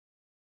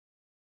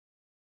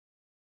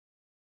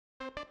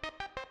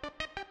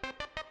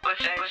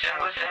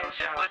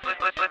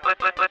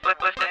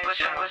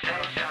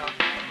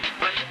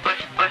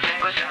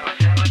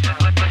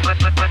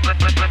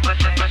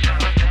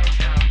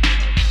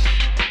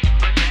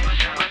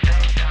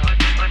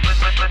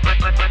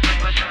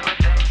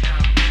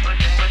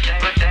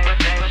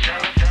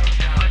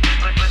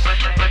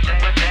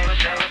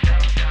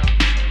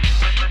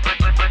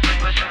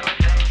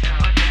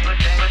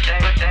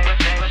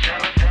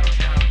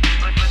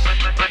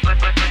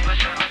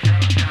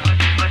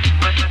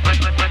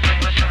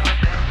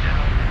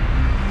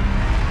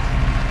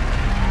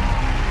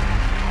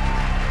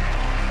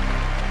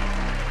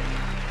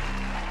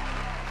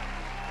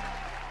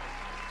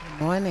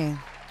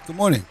Good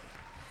morning.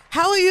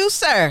 How are you,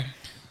 sir?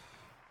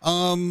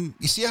 You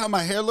see how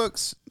my hair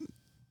looks?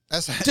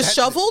 That's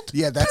disheveled.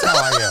 Yeah, that's how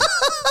I am.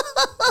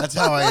 That's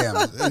how I am.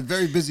 A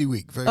very busy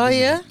week. Very busy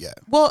yeah? week. Yeah.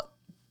 Well,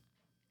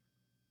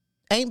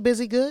 ain't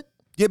busy good?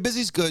 Yeah,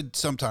 busy's good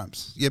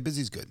sometimes. Yeah,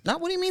 busy's good.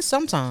 Not what do you mean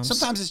sometimes?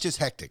 Sometimes it's just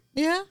hectic.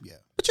 Yeah? Yeah.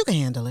 But you can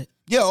handle it.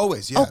 Yeah,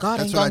 always. Yeah. Oh, God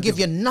That's ain't what going I to give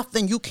do. you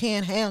nothing you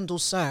can't handle,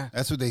 sir.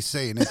 That's what they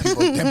say, and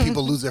then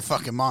people lose their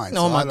fucking minds.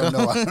 Oh, So my I don't God.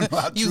 know. I don't know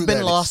how true You've been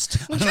that is. lost.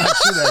 I don't know how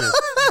true that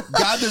is.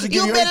 God doesn't give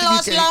You've you been anything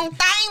lost you can't. long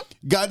time.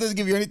 God doesn't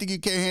give you anything you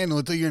can't handle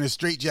until you're in a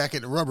straitjacket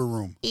in the rubber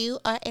room. You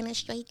are in a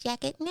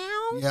straitjacket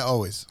now? Yeah,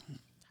 always.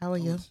 How are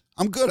you?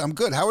 I'm good. I'm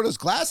good. How are those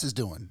glasses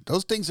doing?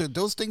 Those things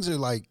are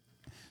like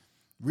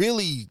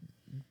really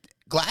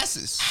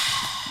glasses.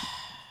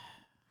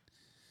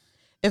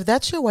 If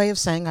that's your way of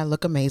saying I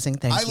look amazing,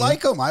 thank you. I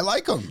like them.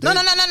 No.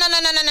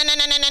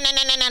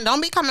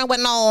 Don't be coming with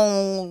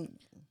no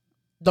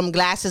them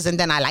glasses and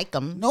then I like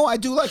them. No, I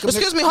do like them.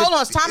 Excuse me, hold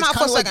on. Time out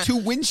for a second. Like two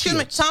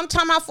windshields. Excuse me,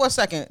 time out for a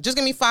second. Just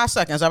give me 5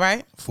 seconds, all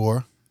right?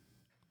 4,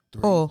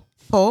 3.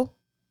 Paul,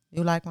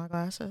 you like my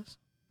glasses?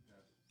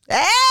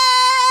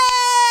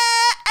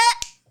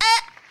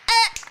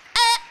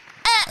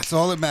 That's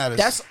all that matters.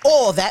 That's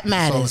all that That's all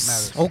matters. that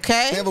matters.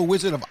 Okay? They have a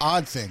Wizard of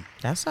Odd thing.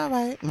 That's all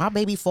right. My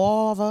baby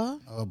father.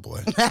 Oh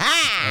boy.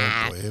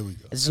 Oh boy. Here we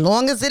go. As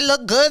long as it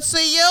look good to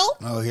you,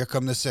 Oh, here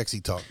come the sexy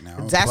talk now.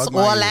 that's Plug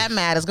my all ears. that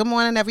matters. Good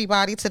morning,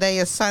 everybody. Today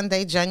is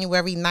Sunday,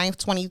 January 9th,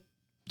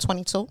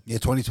 2022. Yeah,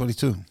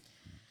 2022.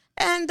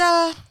 And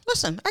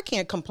listen, I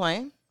can't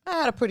complain. I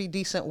had a pretty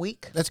decent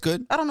week. That's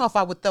good. I don't know if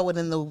I would throw it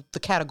in the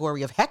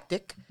category of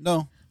hectic,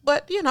 No.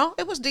 but,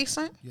 it was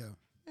decent. Yeah.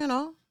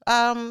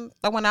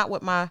 I went out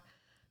with my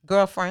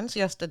girlfriends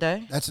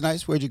yesterday. That's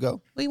nice. Where'd you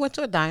go? We went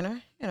to a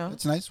diner,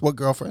 That's nice. What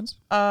girlfriends?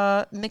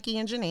 Nikki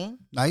and Janine.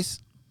 Nice.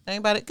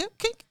 Anybody?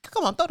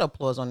 Come on, throw the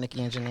applause on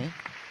Nikki and Janine.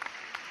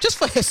 Just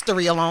for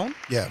history alone.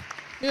 Yeah.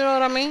 You know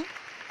what I mean?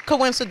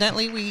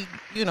 Coincidentally, we,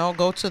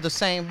 go to the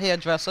same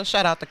hairdresser.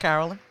 Shout out to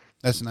Carolyn.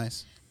 That's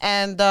nice.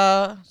 And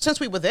since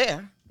we were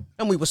there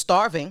and we were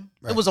starving,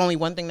 Right. It was only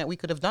one thing that we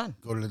could have done.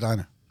 Go to the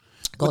diner.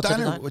 Go What to the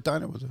diner? diner. What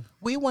diner was it?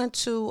 We went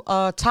to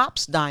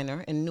Tops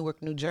Diner in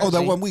Newark, New Jersey. Oh,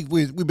 that one we've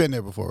been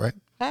there before, right?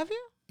 Have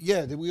you?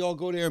 Yeah. Did we all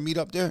go there and meet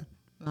up there?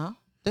 No.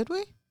 Did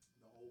we?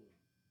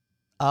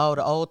 Oh,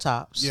 the old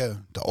Tops. Yeah.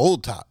 The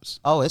old Tops.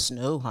 Oh, it's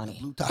new, honey.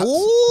 Blue Tops.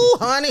 Ooh,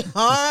 honey,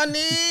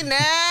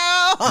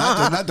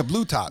 now. Not the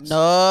blue Tops.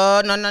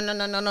 No.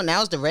 Now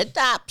it's the red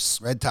Tops.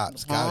 Red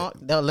Tops. Got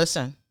it. No,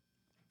 listen.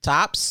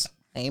 Tops.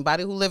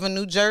 Anybody who live in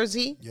New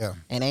Jersey Yeah.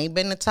 and ain't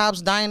been to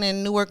Tops Diner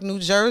in Newark, New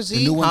Jersey,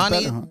 The new one's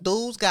honey, better, huh?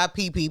 dudes got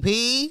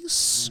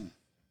PPPs.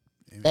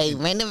 They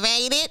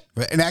renovated.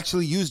 And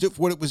actually used it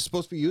for what it was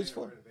supposed to be used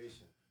for?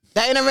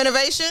 That ain't a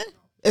renovation.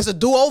 It's a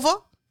do-over.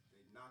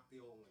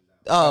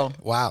 Oh,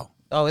 Wow.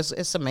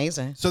 it's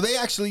amazing. So they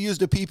actually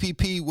used the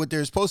PPP what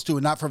they're supposed to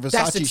and not for Versace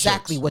That's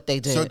exactly shirts. what they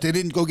did. So they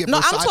didn't go get No,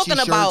 Versace I'm talking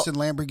shirts about. and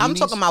Lamborghinis? I'm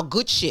talking about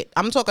good shit.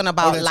 I'm talking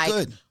about that's like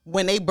good.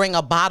 when they bring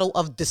a bottle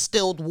of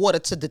distilled water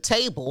to the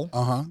table,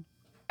 Uh-huh. and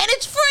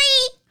it's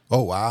free.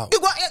 Oh, wow. You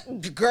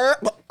go, girl.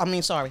 I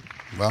mean, sorry,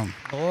 Well,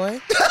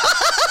 boy.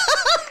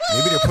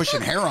 maybe they're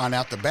pushing heroin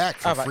out the back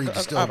for All right, free all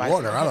distilled right.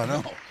 water. I don't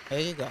know. There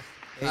you go.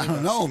 I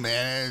don't know,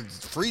 man.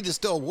 It's free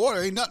distilled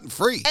water ain't nothing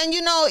free. And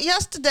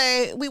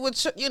yesterday we were,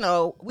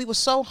 we were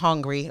so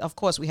hungry. Of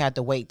course, we had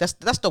to wait. That's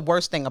the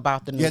worst thing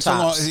about the new Yeah,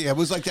 Tops. it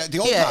was like that. The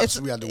old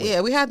Tops we had to wait. Yeah,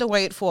 we had to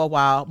wait for a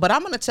while. But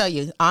I'm gonna tell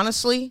you,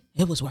 honestly,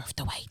 it was worth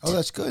the wait. Oh,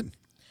 that's good.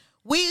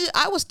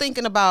 I was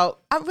thinking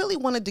about, I really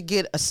wanted to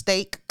get a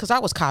steak because I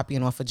was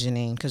copying off of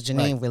Janine because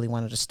Janine Right. really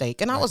wanted a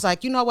steak. And I was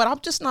like, you know what? I'm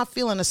just not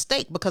feeling a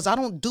steak because I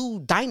don't do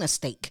diner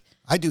steak.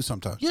 I do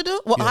sometimes. You do?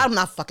 Well, Yeah. I'm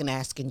not fucking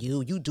asking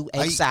you. You do I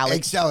egg eat salad.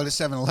 Egg salad at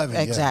 7-Eleven.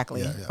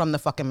 Exactly. Yeah. From the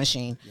fucking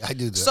machine. Yeah, I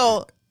do that.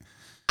 So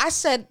I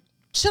said,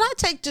 should I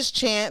take this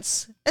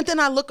chance? And then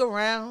I look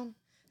around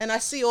and I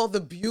see all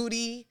the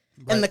beauty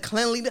and the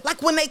cleanliness.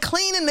 Like when they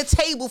cleaning the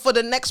table for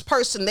the next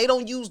person, they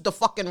don't use the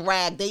fucking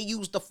rag. They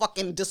use the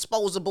fucking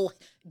disposable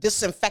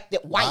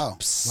disinfectant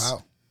wipes.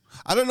 Wow.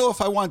 I don't know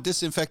if I want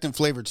disinfectant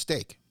flavored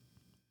steak.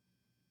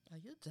 Are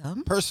you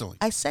dumb? Personally.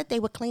 I said they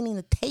were cleaning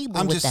the table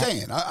I'm with just that.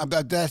 saying.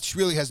 That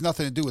really has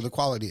nothing to do with the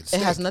quality of the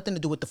steak. It has nothing to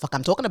do with the fuck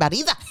I'm talking about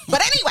either.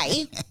 But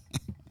anyway,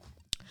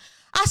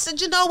 I said,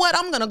 you know what?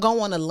 I'm going to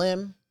go on a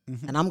limb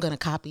and I'm going to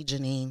copy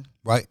Janine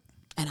Right.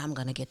 and I'm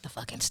going to get the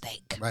fucking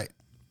steak. Right.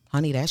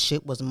 Honey, that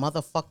shit was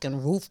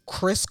motherfucking Ruth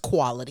Chris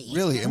quality.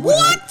 Really? And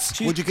What?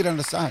 What'd you get on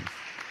the side?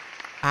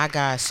 I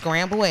got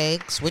scrambled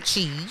eggs with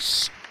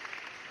cheese,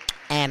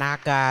 and I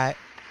got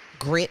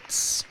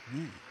grits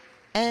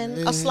and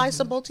a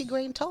slice of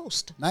multigrain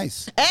toast.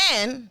 Nice.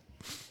 And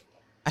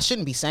I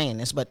shouldn't be saying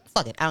this, but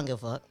fuck it, I don't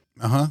give a fuck.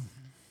 Uh-huh.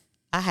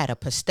 I had a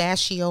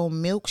pistachio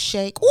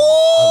milkshake.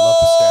 I love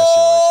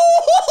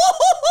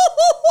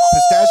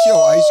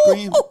pistachio ice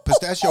cream.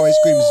 Pistachio ice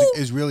cream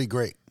is really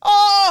great.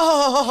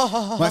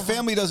 Oh. My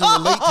family doesn't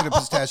relate to the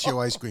pistachio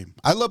ice cream.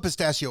 I love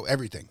pistachio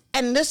everything.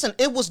 And listen,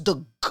 it was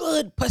the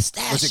good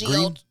pistachio. Was it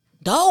green?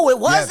 No, it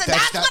wasn't. Yeah,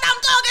 that's what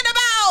I'm talking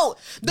about.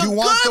 The you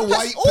want the good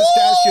white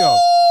pistachio.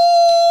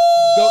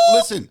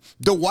 Listen,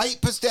 the white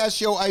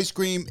pistachio ice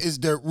cream is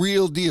the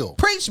real deal.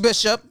 Preach,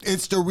 Bishop.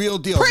 It's the real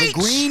deal. Preach. The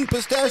green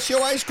pistachio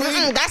ice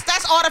cream,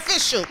 That's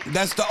artificial.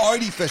 that's the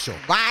artificial.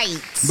 Right.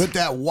 But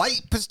that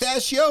white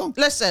pistachio,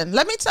 Listen,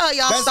 let me tell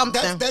y'all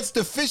something. that's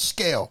the fish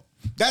scale.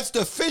 That's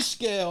the fish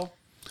scale.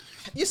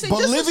 You see,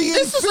 Bolivian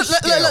this is fish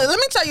let scale.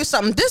 me tell you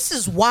something. This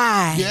is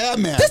why. Yeah,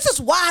 man. This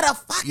is why the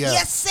fuck Yeah.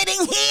 you're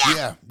sitting here.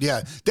 Yeah,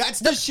 yeah. That's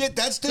the shit.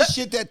 That's the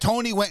shit that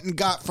Tony went and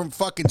got from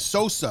fucking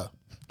Sosa.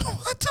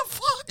 What the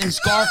fuck? In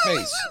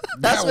Scarface.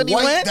 That's what he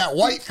went? That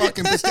white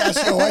fucking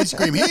pistachio ice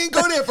cream. He didn't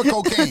go there for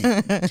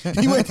cocaine.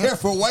 He went there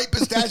for white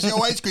pistachio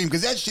ice cream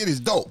because that shit is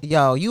dope.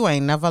 Yo, you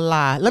ain't never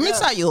lied. Let me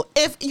tell you,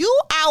 if you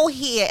out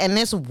here in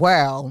this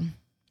world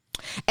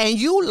and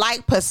you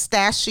like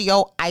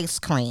pistachio ice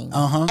cream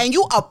and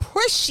you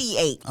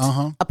appreciate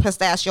a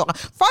pistachio,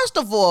 first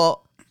of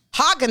all,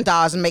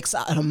 Haagen-Dazs makes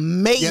an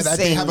amazing Yeah,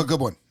 they have a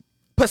good one.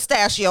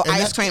 pistachio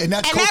ice cream. And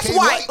that's cocaine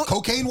white.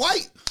 Cocaine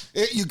white.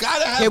 You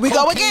gotta have Here we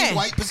cocaine go again.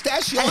 white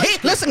pistachio Hey, ice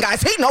cream. listen,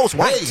 guys, he knows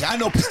white. Hey, I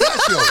know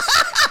pistachios.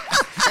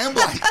 And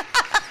white.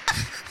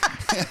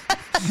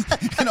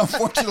 And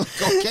unfortunately,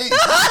 cocaine.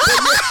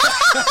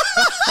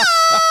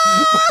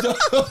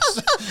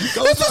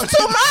 This is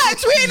too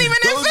much. We ain't even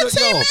in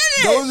 15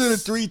 minutes. Those are the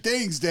three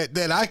things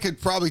that I could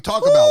probably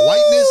talk about.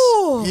 Whiteness.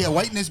 Yeah,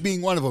 whiteness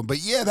being one of them. But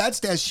yeah, that's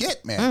that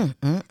shit, man.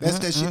 That's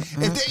that shit.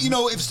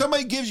 If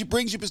somebody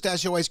brings you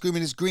pistachio ice cream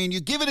and it's green, you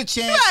give it a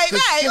chance. Right.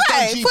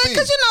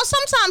 Because,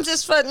 sometimes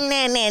it's for around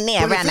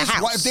the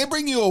house. If they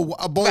bring you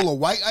a bowl of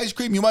white ice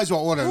cream, you might as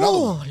well order another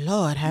one. Oh,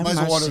 Lord, have You might as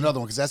well order mercy. another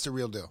one because that's the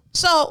real deal.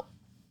 So,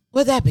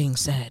 with that being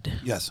said,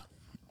 Yes.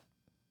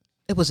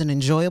 it was an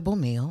enjoyable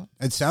meal,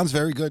 It sounds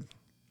very good.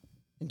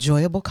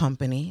 enjoyable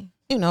company.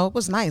 It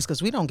was nice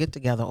because we don't get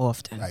together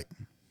often. Right.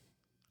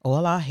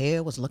 All our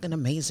hair was looking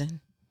amazing.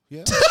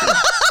 Yeah.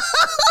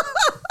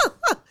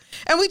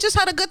 And we just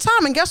had a good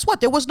time. And guess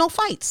what? There was no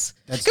fights.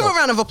 That's Give dope. a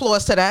round of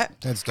applause to that.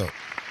 That's dope.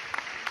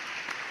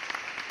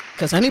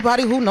 Because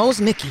anybody who knows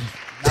Nikki.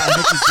 Nah,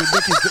 Nikki's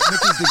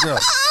the girl.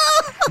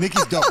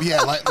 Nikki's dope.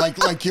 Yeah,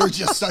 like you're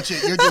just such a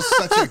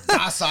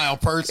docile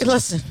person.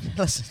 Listen.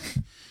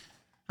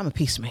 I'm a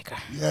peacemaker.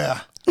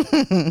 Yeah.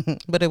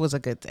 But it was a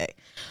good day.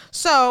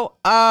 So,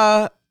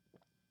 I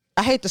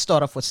hate to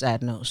start off with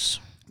sad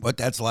news. But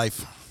that's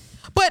life.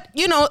 But,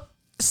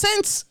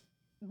 since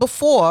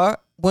before,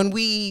 when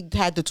we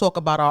had to talk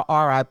about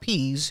our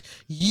RIPs,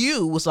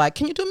 you was like,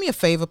 can you do me a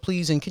favor,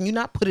 please? And can you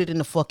not put it in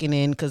the fucking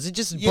end? Because it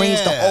just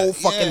brings the whole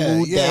fucking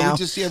mood down.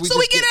 We so we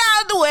just get it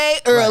out of the way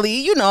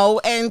early,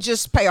 and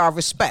just pay our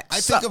respects. I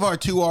think of our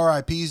two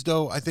RIPs,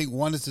 though. I think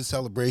one is a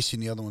celebration.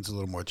 The other one's a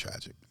little more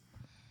tragic.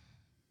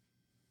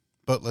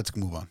 But let's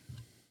move on.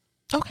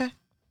 Okay.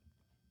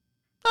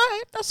 All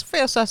right. That's a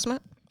fair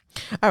assessment.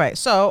 All right.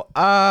 So,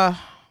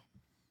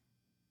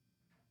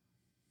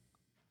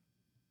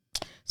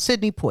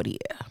 Sidney Poitier.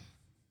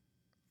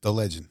 The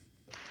legend.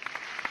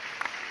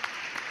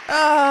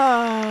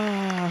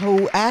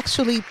 Who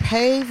actually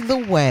paved the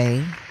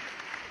way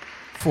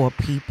for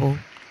people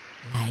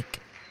like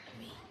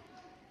me.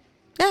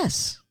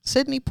 Yes,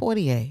 Sidney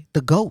Poitier,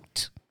 the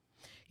GOAT.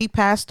 He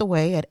passed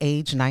away at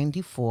age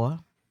 94.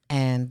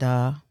 And,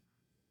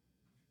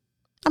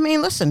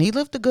 listen, he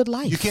lived a good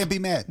life. You can't be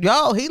mad.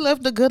 Yo, he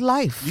lived a good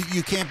life.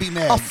 You can't be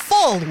mad. A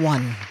full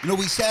one.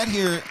 We sat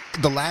here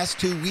the last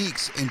 2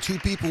 weeks, and two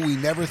people we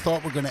never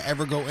thought were going to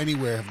ever go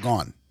anywhere have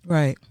gone.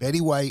 Right.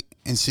 Betty White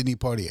and Sidney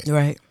Poitier.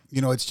 Right.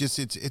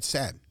 It's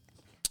sad.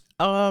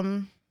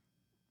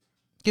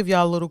 Give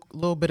y'all a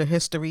little bit of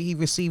history. He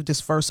received his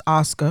first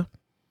Oscar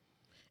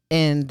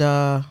in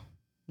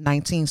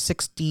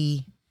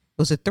 1960.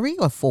 Was it 3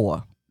 or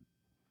 4?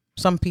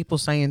 Some people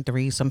saying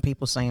 3, some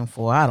people saying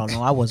 4. I don't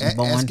know. I wasn't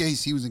born. Ask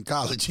Ace, he was in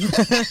college. He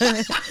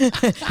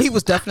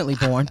was definitely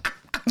born.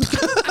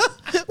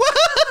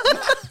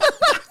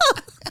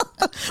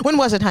 When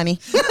was it, honey?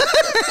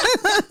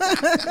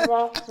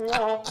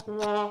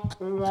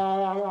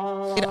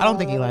 I don't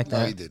think he liked that.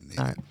 No, he didn't.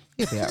 All right.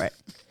 He'll be all right.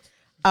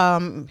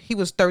 He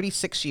was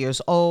 36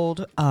 years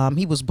old.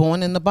 He was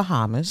born in the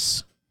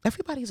Bahamas.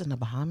 Everybody's in the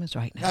Bahamas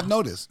right now. I've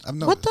noticed.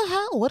 What the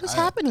hell? What is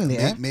happening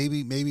there?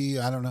 Maybe,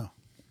 I don't know.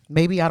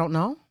 Maybe I don't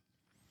know.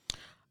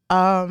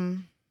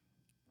 The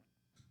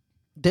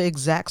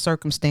exact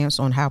circumstance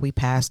on how he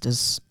passed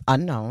is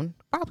unknown.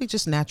 Probably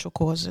just natural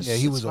causes. Yeah,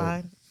 he was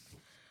fine.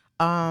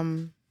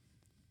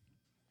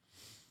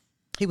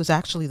 He was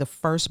actually the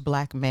first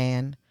black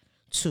man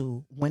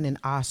to win an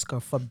Oscar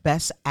for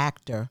Best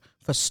Actor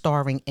for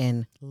starring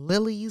in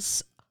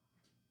Lilies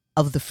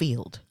of the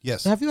Field.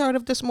 Yes. Have you heard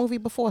of this movie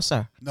before,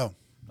 sir? No,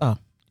 Oh,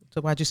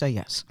 so why'd you say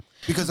yes?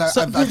 because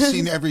I've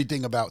seen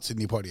everything about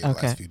Sidney Poitier the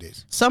last few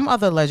days. Some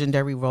other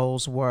legendary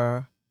roles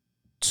were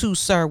To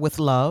Sir with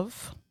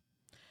Love,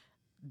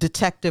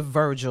 Detective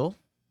Virgil,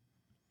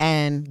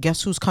 and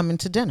Guess Who's Coming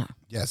to Dinner?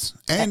 Yes,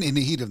 and In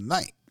the Heat of the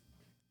Night.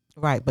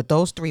 Right, but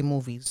those three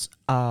movies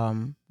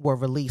were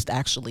released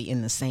actually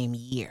in the same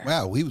year.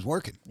 Wow, he was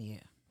working. Yeah.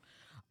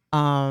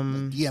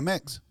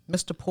 DMX.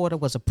 Mr. Porter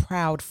was a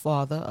proud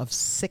father of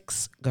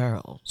 6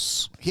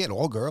 girls. He had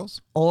all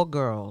girls. All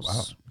girls.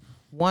 Wow.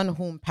 One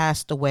whom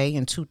passed away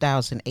in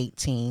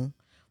 2018.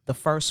 The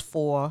first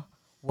 4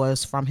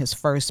 was from his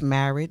first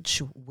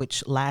marriage,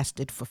 which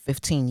lasted for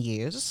 15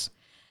 years.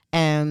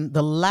 And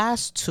the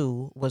last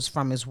 2 was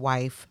from his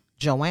wife,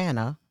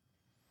 Joanna,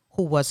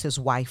 who was his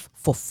wife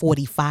for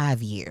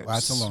 45 years. Wow,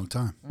 that's a long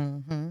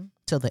time.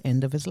 Till the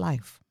end of his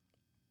life.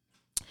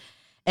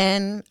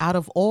 And out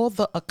of all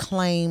the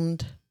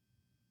acclaimed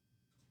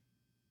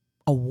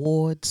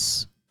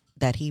awards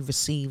that he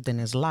received in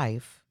his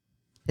life,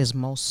 his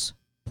most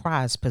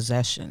prized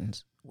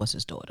possessions was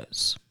his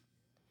daughters.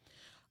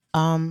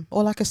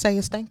 All I can say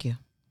is thank you.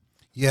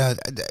 Yeah,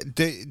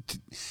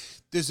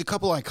 there's a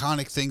couple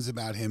iconic things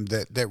about him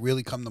that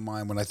really come to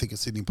mind when I think of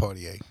Sidney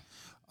Poitier.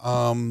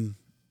 Number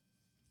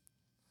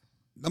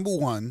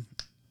one,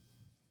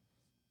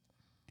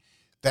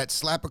 that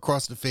slap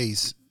across the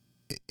face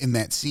in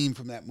that scene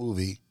from that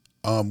movie,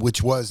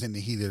 which was In the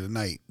Heat of the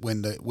Night,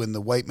 when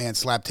the white man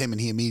slapped him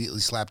and he immediately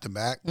slapped him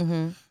back.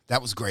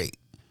 That was great.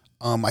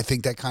 I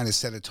think that kind of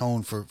set a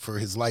tone for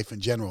his life in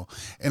general.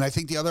 And I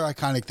think the other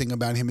iconic thing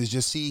about him is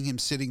just seeing him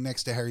sitting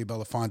next to Harry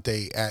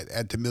Belafonte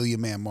at the Million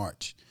Man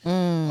March.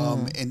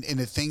 And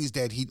the things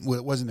that it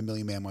wasn't the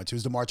Million Man March, it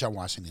was the March on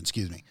Washington,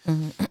 excuse me.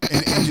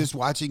 And just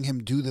watching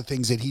him do the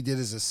things that he did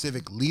as a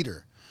civic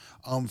leader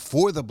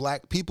for the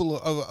black people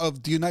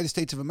of the United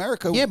States of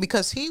America. Yeah,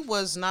 because he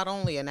was not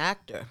only an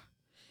actor.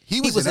 He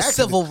was a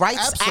civil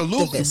rights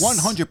absolutely, activist.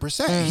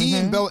 100%. He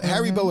and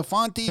Harry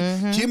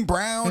Belafonte, Jim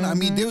Brown. I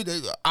mean,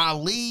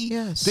 Ali.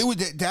 Yes.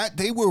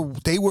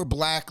 They were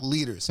black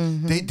leaders.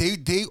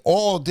 They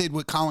all did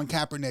what Colin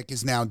Kaepernick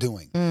is now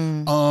doing.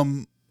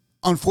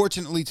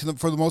 Unfortunately,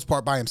 for the most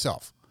part, by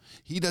himself.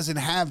 He doesn't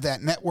have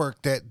that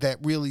network that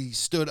really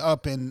stood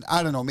up, and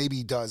I don't know, maybe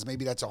he does.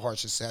 Maybe that's a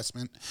harsh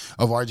assessment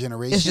of our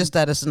generation. It's just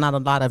that it's not a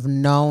lot of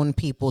known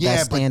people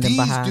that standing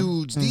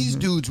behind. These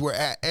dudes were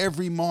at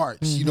every march.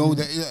 You know,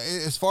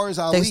 as far as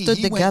Ali, stood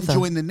he together. went and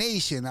joined the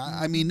nation.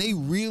 I mean, they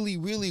really,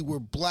 really were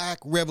black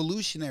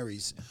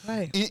revolutionaries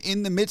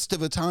in the midst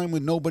of a time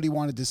when nobody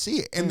wanted to see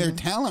it, and their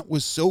talent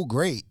was so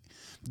great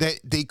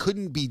that they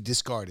couldn't be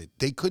discarded.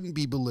 They couldn't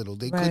be belittled.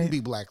 They couldn't be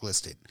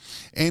blacklisted.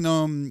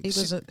 And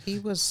he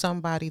was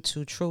somebody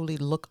to truly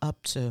look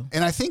up to.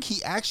 And I think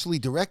he actually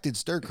directed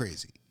Stir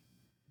Crazy.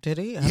 Did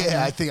he?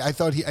 I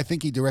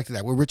think he directed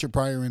that with Richard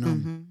Pryor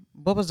and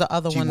What was the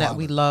other Gene one that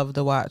we Wilder. loved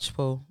to watch,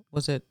 Pooh?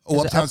 Was it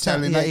Uptown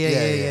Saturday Night?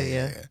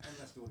 Yeah.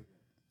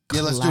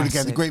 Yeah, let's do it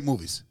again. The great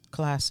movies.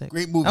 Classic.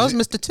 Great movies. That was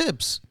Mr.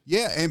 Tibbs.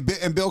 Yeah, and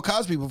Bill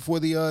Cosby before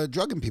the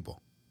drugging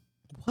people.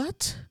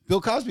 What?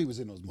 Bill Cosby was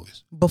in those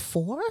movies.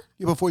 Before?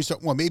 Yeah, before he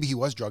started. Well, maybe he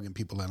was drugging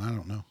people then. I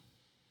don't know.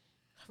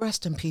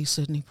 Rest in peace,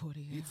 Sidney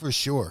Poitier. For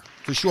sure.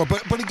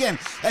 But again,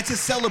 that's a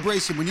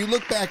celebration. When you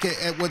look back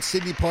at what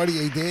Sidney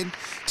Poitier did,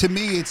 to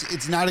me,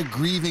 it's not a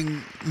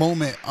grieving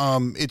moment.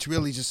 It's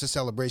really just a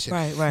celebration.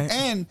 Right.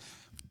 And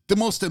the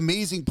most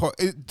amazing part,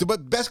 the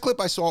best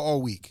clip I saw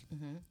all week.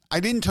 I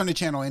didn't turn the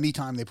channel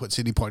anytime they put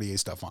Sidney Poitier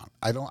stuff on.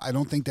 I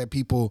don't think that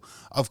people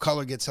of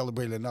color get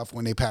celebrated enough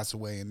when they pass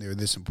away and they're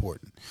this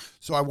important.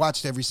 So I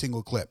watched every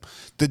single clip.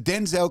 The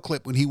Denzel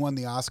clip when he won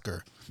the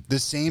Oscar, the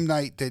same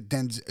night that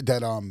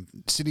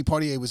Sidney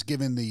Poitier was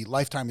given the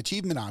Lifetime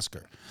Achievement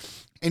Oscar.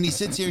 And he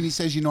sits here and he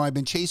says, I've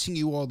been chasing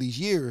you all these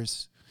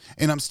years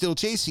and I'm still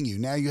chasing you.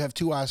 Now you have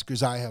 2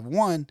 Oscars, I have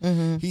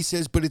 1. He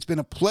says, but it's been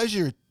a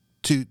pleasure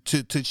to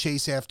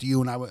chase after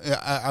you, and I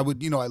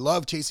would I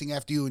love chasing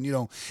after you,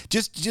 and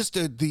just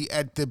at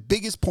the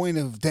biggest point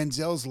of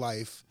Denzel's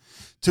life,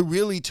 to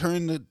really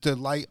turn the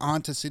light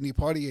onto Sidney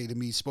Poitier to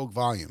me spoke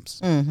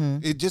volumes.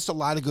 It just a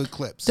lot of good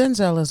clips.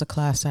 Denzel is a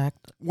class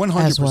act.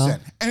 100%. Well.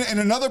 And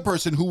another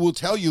person who will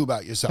tell you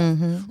about yourself.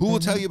 Who will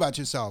tell you about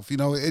yourself.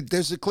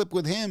 There's a clip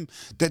with him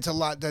that's a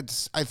lot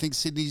that's I think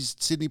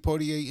Sidney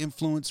Poitier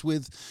influence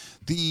with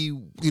the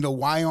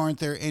why aren't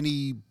there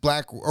any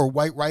black or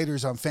white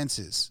writers on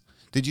fences?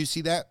 Did you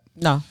see that?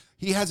 No.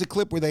 He has a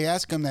clip where they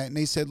ask him that, and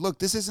they said, look,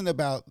 this isn't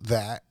about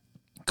that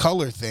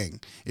color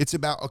thing. It's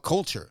about a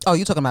culture. Oh,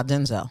 you're talking about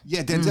Denzel.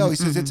 Yeah, Denzel. He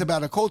says it's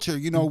about a culture,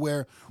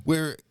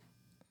 where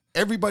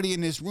everybody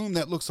in this room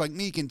that looks like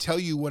me can tell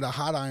you what a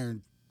hot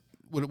iron,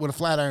 what a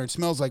flat iron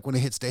smells like when it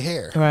hits the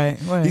hair. Right.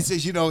 He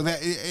says,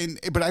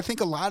 but I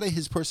think a lot of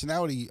his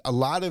personality, a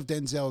lot of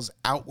Denzel's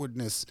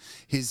outwardness,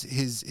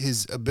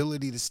 his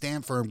ability to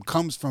stand firm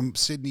comes from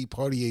Sidney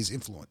Poitier's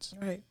influence.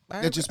 Right.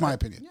 That's just my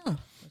opinion. Yeah.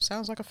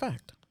 Sounds like a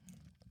fact.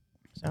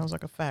 Sounds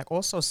like a fact.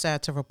 Also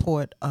sad to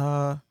report,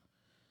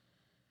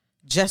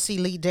 Jesse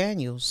Lee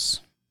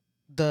Daniels,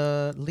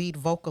 the lead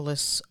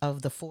vocalist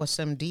of the Force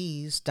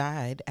MDs,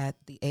 died at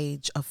the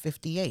age of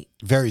 58.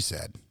 Very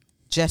sad.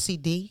 Jesse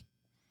D,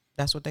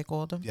 that's what they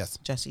called him? Yes.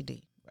 Jesse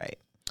D, right.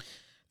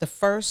 The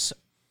first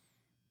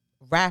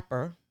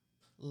rapper,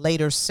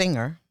 later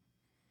singer,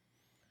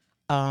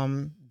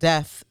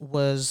 death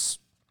was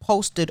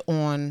posted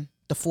on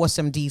the Force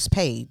MD's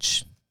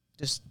page.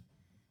 Did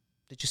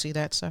you see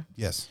that, sir?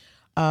 Yes.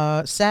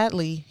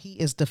 Sadly, he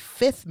is the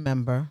 5th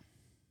member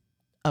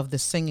of the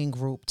singing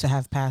group to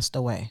have passed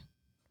away.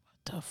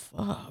 What the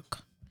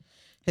fuck?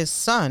 His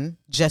son,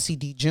 Jesse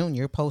D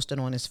Jr., posted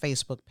on his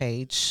Facebook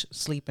page,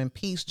 "Sleep in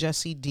peace,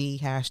 Jesse D,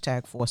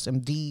 hashtag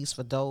ForceMDs.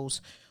 For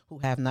those who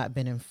have not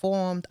been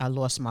informed, I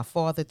lost my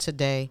father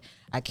today.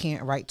 I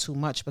can't write too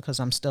much because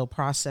I'm still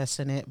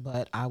processing it,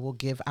 but I will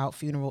give out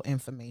funeral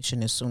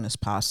information as soon as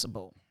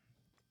possible."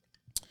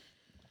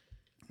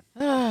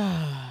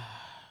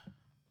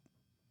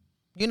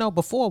 You know,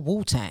 before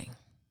Wu-Tang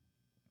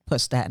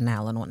put Staten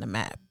Island on the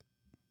map,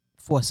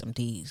 Force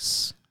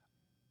MDs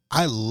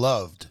I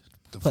loved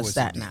the put Force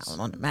Staten MDs.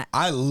 Island on the map.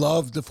 I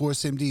loved the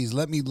Force MDs.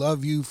 Let Me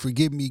Love You,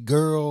 Forgive Me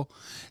Girl,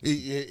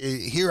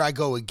 Here I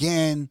Go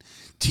Again,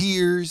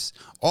 Tears,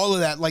 all of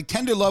that. Like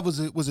Tender Love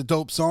was a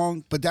dope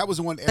song, but that was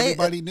the one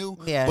everybody knew.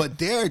 Yeah. But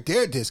their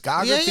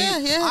discography,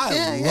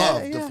 I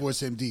loved the yeah.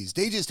 Force MDs.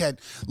 They just had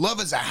Love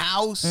Is a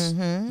House.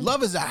 Mm-hmm.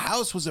 Love Is a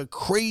House was a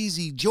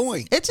crazy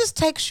joint. It just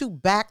takes you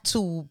back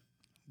to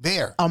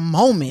There. a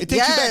moment. It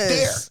takes you back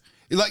there. Yes.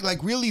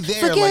 Like really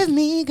there. Forgive like,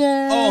 me,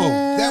 girl.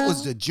 Oh, that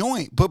was the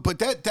joint. But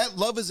that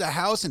Love Is a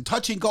House and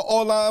Touch and Go,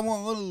 all I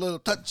want a little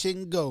touch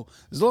and go.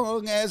 As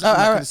long as I'm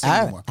not gonna sing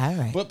anymore. All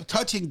right. But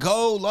Touch and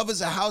Go, Love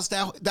Is a House,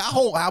 that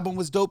whole album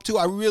was dope too.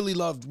 I really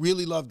loved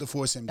the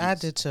Force MDs. I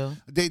did too.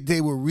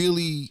 They were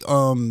really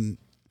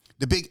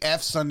the big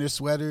F's on their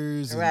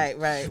sweaters. Right.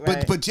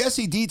 But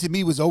Jesse D to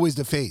me was always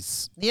the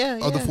face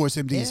of the Force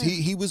MDs. Yeah.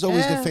 He was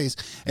always the face.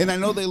 And I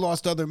know they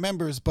lost other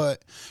members,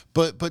 but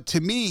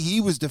to me he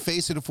was the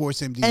face of the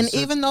Force MDs. And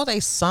even though they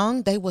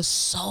sung, they was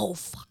so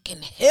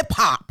fucking hip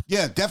hop.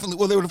 Yeah, definitely.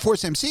 Well, they were the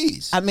Force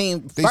MCs. I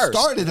mean, they first,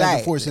 started as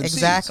the Force MCs.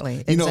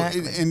 Exactly. You know,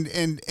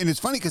 and it's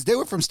funny because they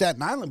were from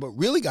Staten Island, but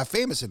really got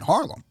famous in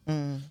Harlem.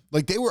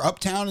 Like they were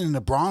uptown and in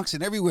the Bronx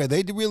and everywhere.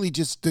 They really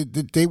just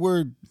they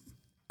were.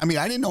 I mean,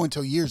 I didn't know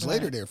until years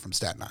later they were from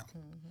Staten Island.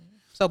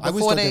 So I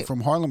always thought they were from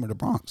Harlem or the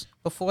Bronx.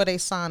 Before they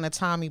signed a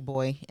Tommy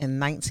Boy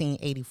in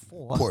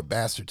 1984. Poor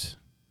bastards.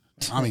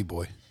 Tommy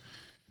Boy.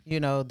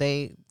 You know,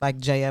 they, like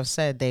JF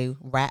said, they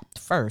rapped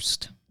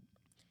first.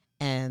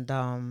 And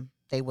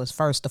they was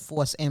first the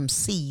Force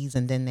MCs,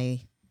 and then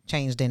they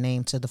changed their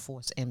name to the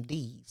Force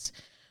MDs,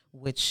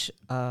 which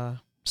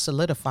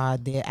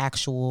solidified their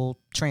actual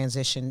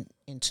transition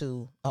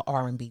into a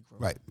R&B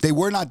group. Right. They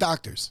were not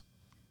doctors.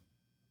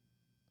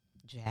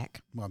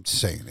 Jack. Well, I'm just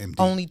saying. MD.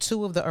 Only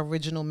 2 of the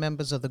original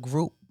members of the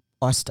group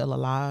are still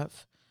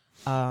alive.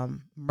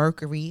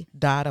 Mercury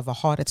died of a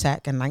heart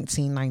attack in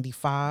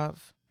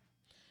 1995.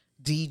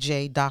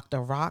 DJ Dr.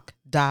 Rock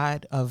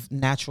died of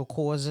natural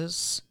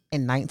causes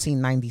in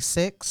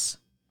 1996,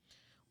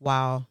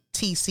 while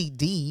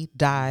TCD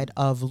died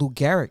of Lou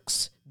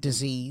Gehrig's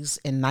disease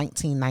in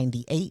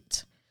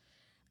 1998.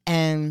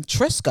 And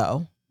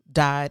Trisco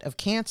died of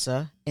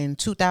cancer in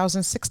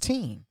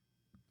 2016.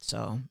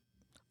 So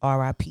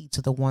R.I.P.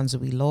 to the ones that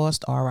we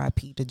lost.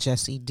 R.I.P. to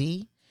Jesse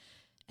D.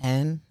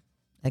 And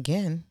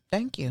again,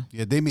 thank you.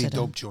 Yeah, they made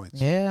dope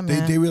joints. Yeah,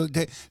 man. They really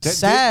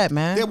sad,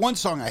 man. That one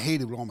song I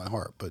hated with all my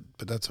heart, but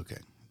that's okay.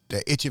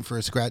 That Itching for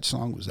a Scratch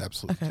song was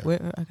absolutely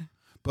terrible. Okay.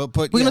 But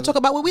We're gonna talk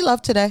about what we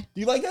love today.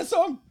 Do you like that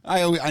song?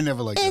 I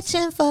never liked that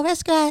song. Itching for a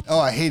scratch. Oh,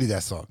 I hated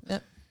that song.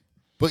 Yep.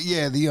 But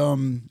yeah,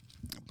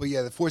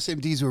 the Force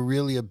MDs were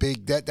really a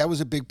big that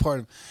was a big part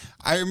of.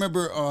 I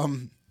remember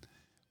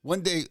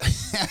one day,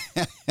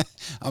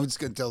 I'm just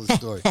gonna tell the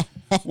story.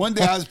 One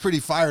day I was pretty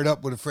fired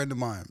up with a friend of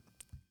mine,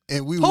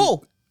 and we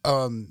Who?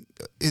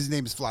 His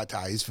name is Fly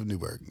Tie. He's from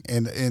Newburgh,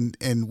 and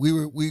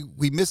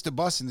we missed a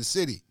bus in the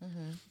city,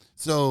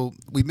 so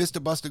we missed a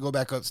bus to go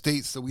back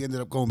upstate. So we ended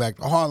up going back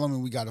to Harlem,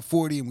 and we got a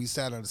 40, and we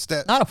sat on the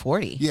steps. Not a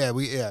 40. Yeah,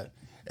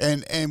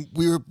 and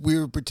we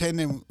were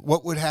pretending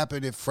what would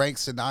happen if Frank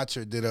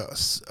Sinatra did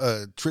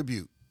a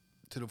tribute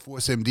to the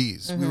Force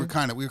MDs. We were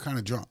kind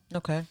of drunk.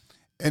 Okay.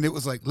 And it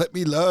was like, let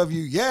me love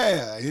you,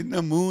 yeah, in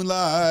the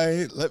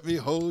moonlight. Let me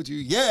hold you,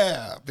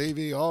 yeah,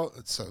 baby.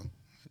 So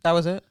That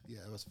was it? yeah,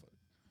 it was fun.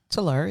 It's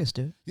hilarious,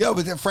 dude. Yeah,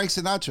 but then Frank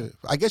Sinatra,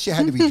 I guess you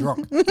had to be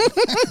drunk.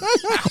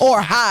 Or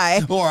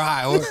high. or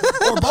high, or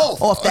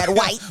both. Off that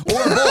white.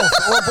 or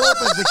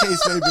both as the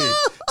case may be.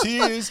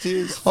 Tears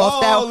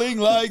Off that- falling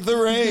like the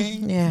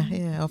rain.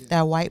 Yeah, off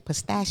that white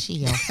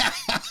pistachio.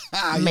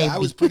 Yeah, I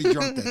was pretty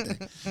drunk that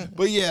day.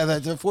 But yeah,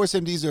 the Force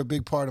MDs are a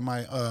big part of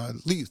my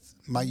youth,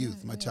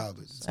 my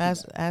childhood.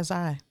 As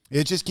I.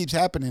 It just keeps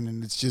happening,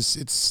 and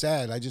it's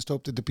sad. I just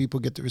hope that the people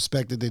get the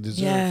respect that they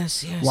deserve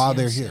while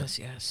they're here.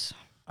 Yes.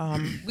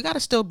 We got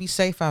to still be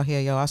safe out here,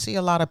 yo. I see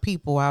a lot of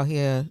people out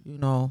here, you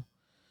know,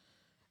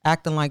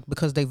 acting like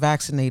because they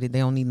vaccinated, they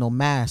don't need no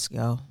mask,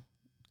 yo.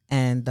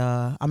 And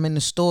I'm in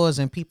the stores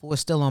and people are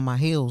still on my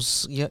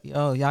heels. Yo,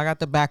 y'all got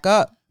to back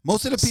up.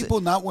 Most of the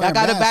people not wearing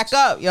Y'all got to masks. back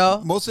up,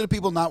 yo. Most of the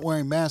people not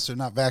wearing masks are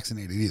not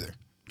vaccinated either.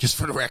 Just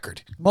for the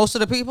record. Most of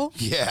the people?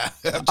 Yeah.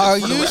 Are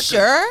you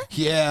sure?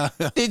 Yeah.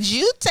 Did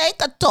you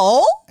take a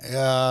toll?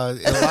 A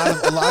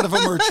lot of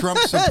them are Trump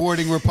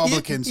supporting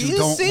Republicans you who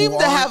don't. seem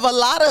to have a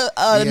lot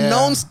of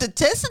known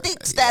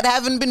statistics that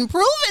haven't been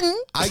proven.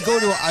 I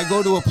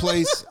go to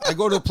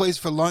a place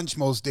for lunch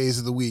most days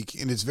of the week,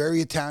 and it's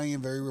very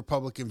Italian, very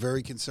Republican,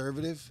 very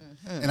conservative,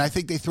 and I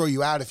think they throw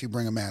you out if you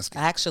bring a mask.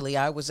 Actually,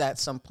 I was at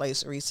some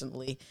place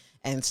recently,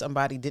 and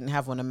somebody didn't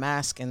have on a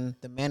mask, and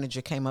the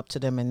manager came up to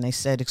them and they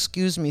said,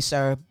 "Excuse me,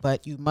 sir,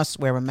 but you must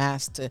wear a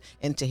mask to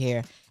enter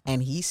here."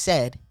 And he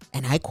said,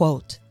 and I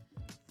quote,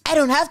 "I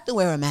don't have to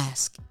wear a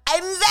mask.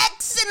 I'm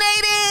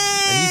vaccinated."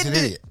 And he's an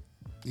idiot.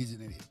 He's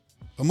an idiot.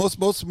 But most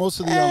of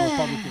the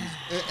Republicans,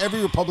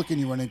 every Republican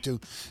you run into,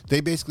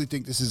 they basically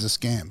think this is a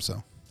scam.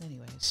 So,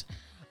 anyways,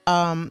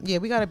 yeah,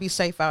 we got to be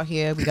safe out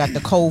here. We got the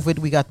COVID,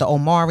 we got the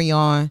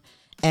Omarion,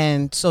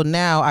 and so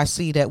now I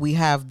see that we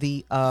have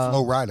the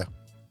Flo Rida.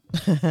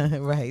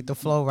 right, the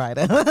Flo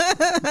Rida.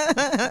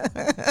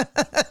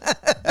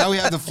 Now we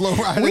have the Flo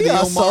Rida. We the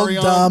are so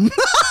Omarion. dumb.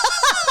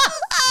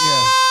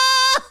 Yeah.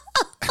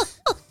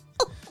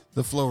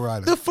 The Flo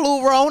Rida. The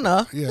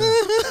Flurona. Yeah.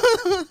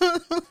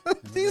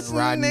 These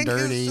Riding niggas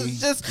dirty.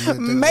 is just They're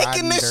making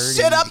riding this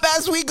dirty. shit up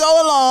as we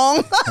go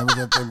along.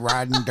 They're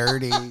riding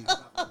dirty.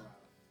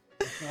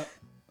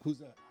 Who's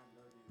that?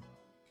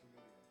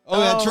 Oh,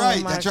 that's Oh,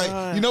 right. my That's right.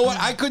 God. You know what?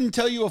 I couldn't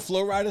tell you a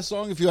Flo Rida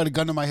song if you had a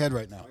gun to my head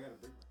right now.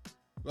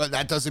 Well,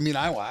 that doesn't mean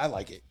I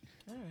like it.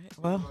 All right.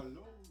 Well.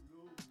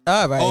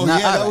 All right. Oh, now,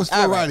 yeah, all that was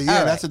right, Flo all Rida. right, Yeah,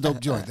 all that's a right, dope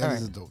joint. all That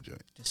is right. a dope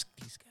joint. Just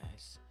these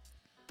guys.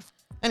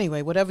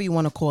 Anyway, whatever you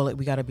want to call it,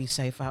 we got to be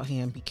safe out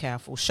here and be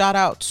careful. Shout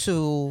out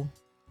to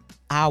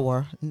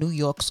our New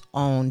York's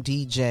own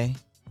DJ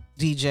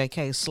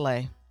K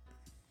Slay.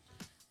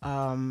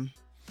 A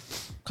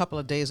couple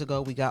of days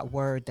ago, we got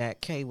word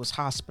that K was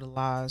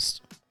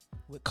hospitalized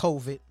with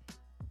COVID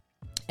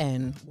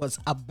and was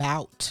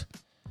about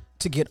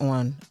to get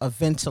on a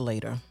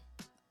ventilator.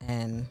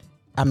 And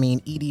I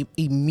mean,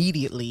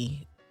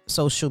 immediately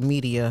social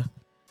media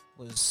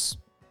was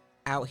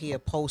out here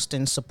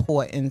posting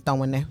support and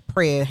throwing their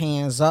prayer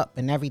hands up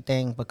and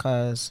everything,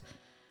 because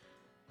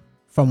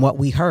from what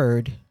we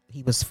heard,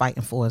 he was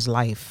fighting for his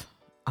life.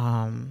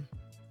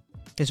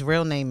 His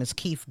real name is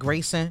Keith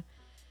Grayson,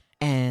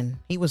 and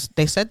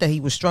they said that he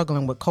was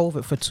struggling with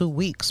COVID for 2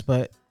 weeks,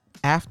 but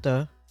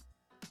after,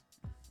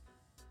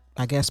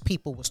 I guess,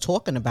 people was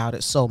talking about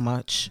it so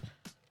much,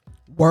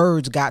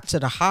 words got to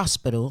the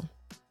hospital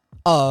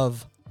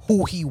of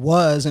who he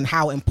was and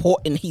how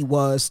important he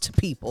was to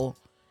people.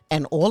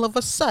 And all of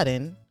a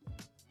sudden,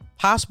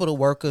 hospital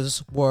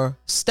workers were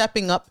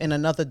stepping up in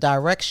another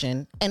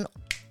direction. And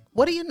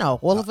what do you know?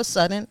 All of a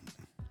sudden,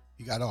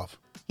 He got off.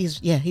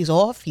 he's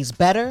off. He's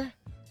better.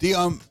 The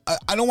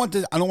I don't want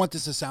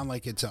this to sound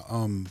like it's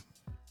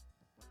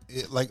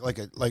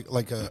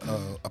like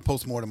a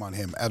postmortem on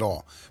him at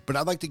all. But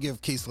I'd like to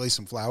give K Slay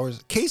some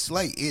flowers. K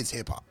Slay is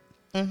hip hop.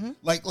 Mm-hmm.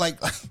 Like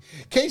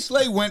K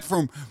Slay went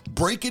from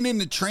breaking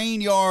into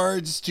train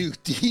yards to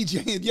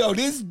DJing. Yo,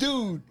 this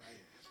dude,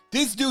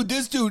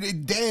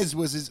 Dez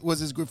was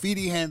his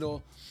graffiti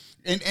handle.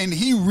 And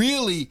he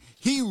really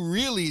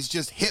is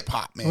just hip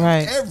hop, man.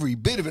 Right. Every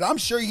bit of it. I'm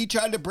sure he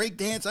tried to break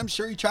dance. I'm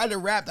sure he tried to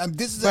rap.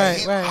 This is a Right,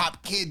 hip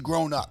hop kid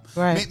grown up.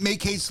 Right.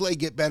 Make K Slay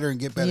get better and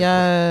get better.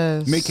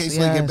 Yes. Quick. Make K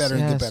Slay get better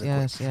and get better.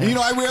 Yes, quick. And you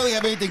know, I rarely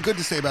have anything good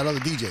to say about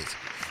other DJs,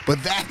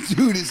 but that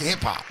dude is hip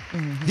hop.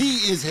 Mm-hmm. He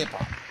is hip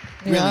hop.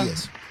 Really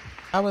is.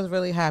 I was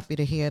really happy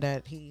to hear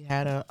that he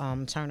had a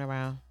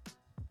turnaround.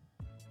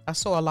 I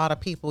saw a lot of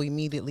people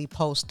immediately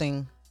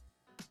posting.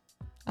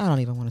 I don't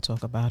even want to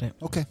talk about it.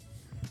 Okay.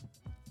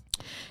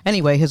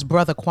 Anyway, his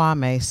brother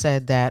Kwame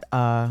said that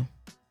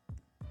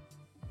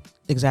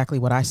exactly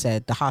what I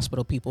said. The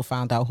hospital people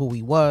found out who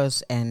he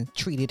was and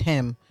treated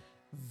him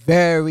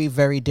very,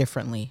 very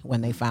differently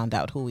when they found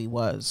out who he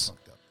was.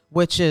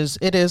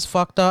 It is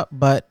fucked up,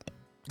 but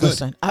good.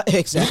 Listen,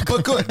 exactly.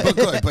 But good.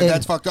 But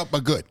that's fucked up,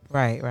 but good.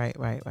 Right.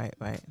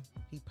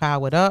 He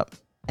powered up,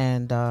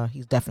 and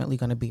he's definitely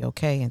going to be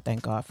okay, and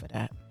thank God for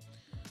that.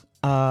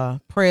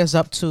 Prayers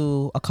up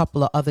to a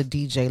couple of other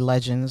DJ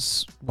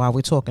legends while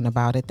we're talking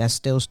about it that's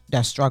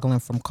struggling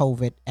from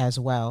COVID as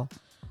well.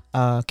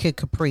 Kid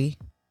Capri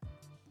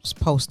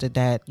posted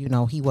that,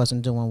 he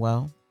wasn't doing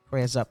well.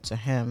 Prayers up to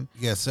him.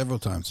 Yeah, several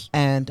times.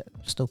 And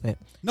stupid.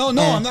 No, I'm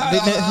not.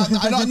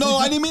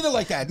 I didn't mean it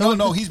like that.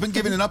 No, he's been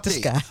giving an update. This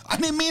guy. I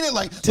didn't mean it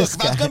like. Look, if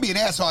I was gonna be an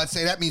asshole, I'd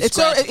say that means.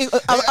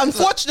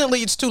 Unfortunately,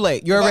 it's too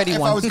late. You're already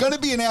one. If I was gonna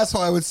be an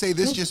asshole, I would say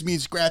this just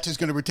means Scratch is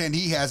gonna pretend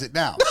he has it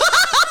now.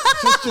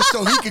 just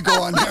so he could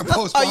go on there and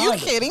post. Are you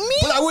kidding me?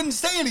 But I wouldn't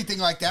say anything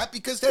like that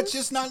because that's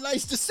just not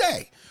nice to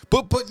say.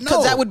 But no,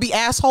 because that would be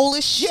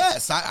asshole-ish.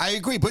 Yes, I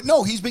agree. But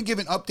no, he's been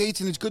giving updates,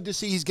 and it's good to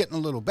see he's getting a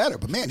little better.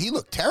 But man, he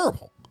looked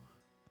terrible.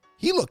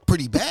 He looked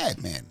pretty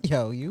bad, man.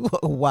 Yo, you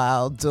a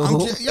wild dude.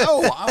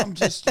 I'm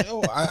just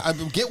I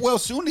get well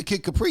soon to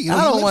Kid Capri.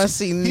 I don't want to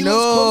see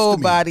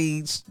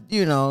nobody,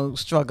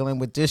 struggling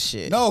with this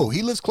shit. No,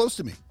 he lives close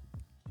to me.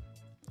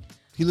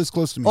 He lives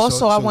close to me.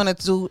 Also, I want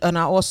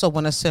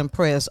to send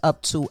prayers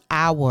up to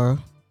our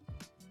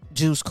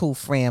Juice Cool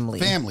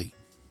family.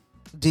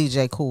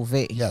 DJ Cool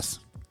V. Yes.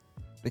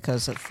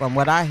 Because from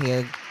what I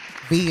hear,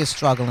 V is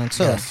struggling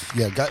too. Yes.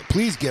 Yeah.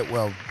 Please get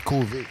well,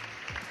 Cool V.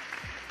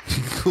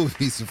 Cool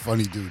V's a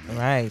funny dude, man.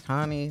 Right,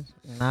 honey.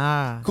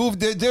 Nah. Cool.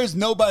 There's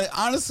nobody.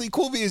 Honestly,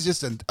 Cool V is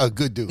just a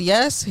good dude.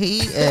 Yes, he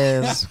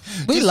is.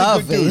 We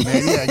love V. Dude,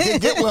 man. Yeah.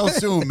 Get well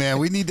soon, man.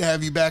 We need to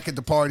have you back at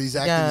the parties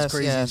acting as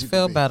crazy as you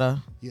feel can be.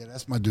 better. Yeah,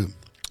 that's my dude.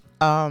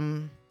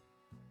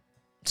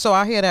 So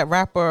I hear that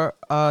rapper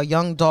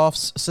Young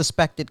Dolph's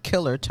suspected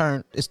killer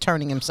is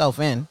turning himself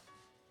in.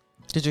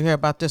 Did you hear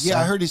about this? Yeah,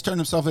 I heard he's turned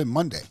himself in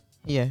Monday.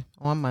 Yeah,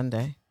 on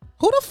Monday.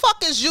 Who the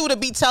fuck is you to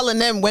be telling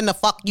them when the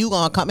fuck you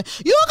gonna come in?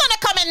 You gonna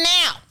come in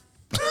now.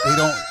 They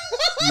don't.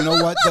 You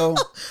know what though?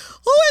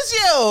 Who is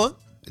you?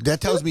 That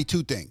tells me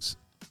two things.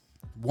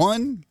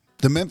 One,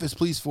 the Memphis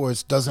police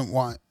force doesn't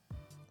want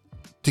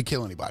to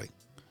kill anybody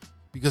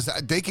because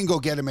they can go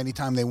get him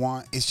anytime they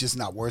want. It's just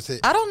not worth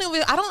it. I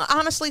don't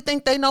honestly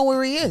think they know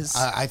where he is.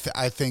 I think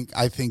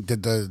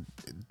that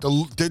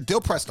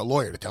they'll press the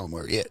lawyer to tell him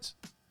where he is.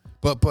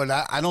 But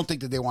I don't think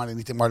that they want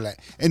anything more than that.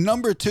 And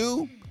number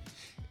two,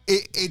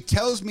 it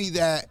tells me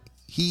that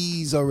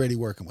he's already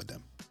working with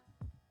them.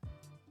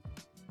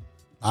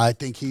 I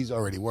think he's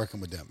already working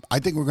with them. I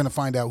think we're going to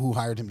find out who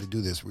hired him to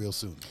do this real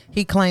soon.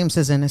 He claims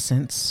his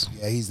innocence.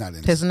 Yeah, he's not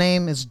innocent. His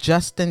name is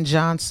Justin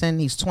Johnson.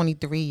 He's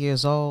 23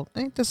 years old.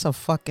 Ain't this a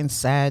fucking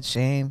sad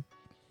shame?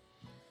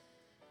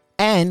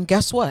 And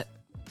guess what?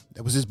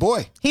 That was his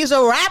boy. He's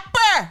a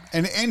rapper.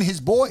 And his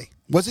boy.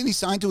 Wasn't he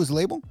signed to his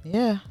label?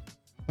 Yeah.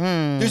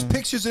 There's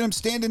pictures of them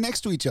standing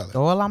next to each other.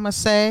 All I'm going to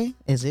say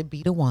is it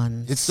be the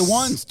ones. It's the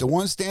ones. The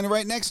ones standing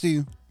right next to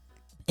you.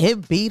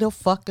 It be the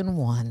fucking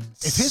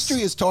ones. If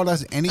history has taught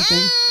us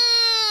anything,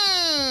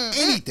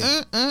 it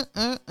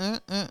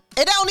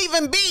don't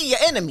even be your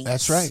enemies.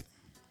 That's right.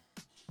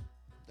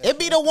 It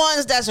be the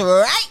ones that's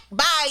right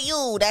by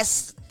you.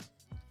 That's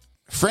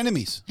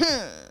frenemies.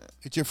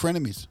 It's your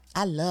frenemies.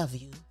 I love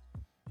you.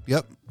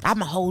 Yep.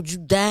 I'ma hold you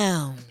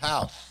down.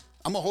 How?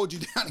 I'm gonna hold you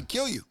down and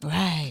kill you.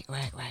 Right.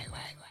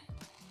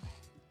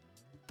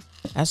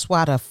 That's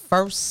why the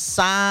first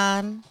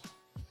sign,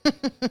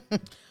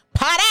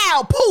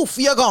 pow, poof,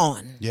 you're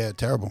gone. Yeah,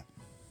 terrible.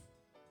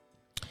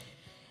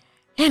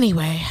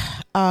 Anyway,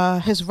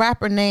 his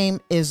rapper name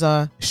is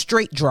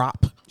Straight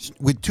Drop.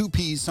 With 2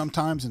 P's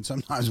sometimes and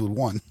sometimes with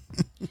 1.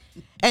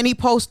 And he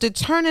posted,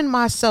 turning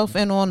myself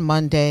in on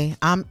Monday.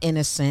 I'm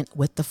innocent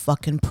with the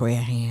fucking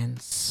prayer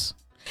hands.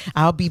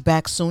 I'll be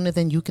back sooner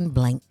than you can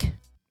blink.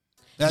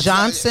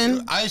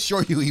 Johnson. I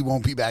assure you he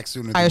won't be back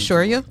sooner. I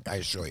assure you? I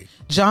assure you.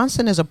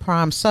 Johnson is a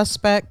prime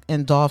suspect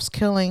in Dolph's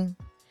killing,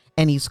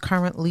 and he's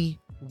currently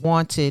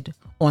wanted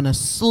on a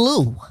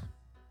slew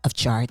of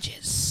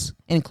charges,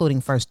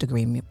 including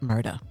first-degree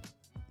murder.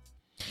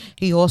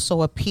 He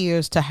also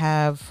appears to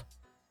have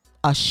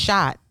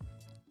shot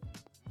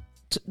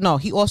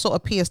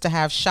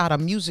a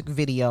music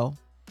video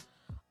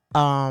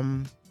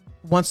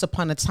once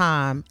upon a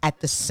time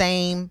at the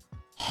same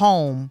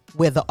home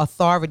where the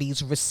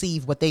authorities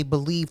received what they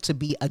believe to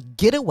be a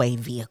getaway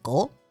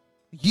vehicle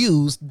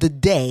used the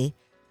day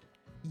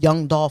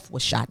Young Dolph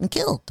was shot and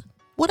killed.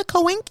 What a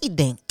coinky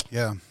dink.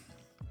 Yeah.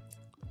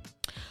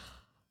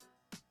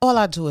 All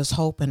I do is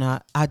hope, and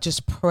I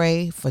just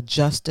pray for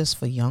justice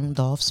for Young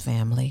Dolph's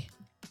family.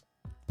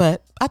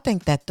 But I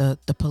think that the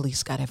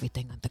police got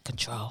everything under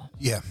control.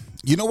 Yeah.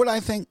 You know what I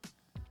think?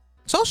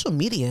 Social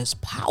media is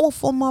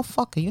powerful,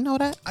 motherfucker. You know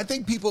that? I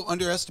think people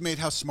underestimate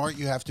how smart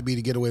you have to be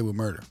to get away with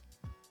murder.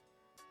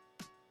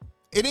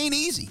 It ain't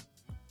easy.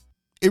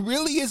 It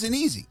really isn't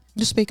easy.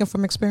 You speaking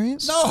from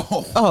experience?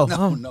 No.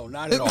 No,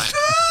 not at all.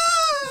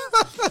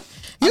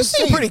 You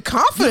seem pretty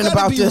confident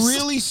about this. You gotta be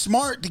really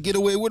smart to get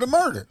away with a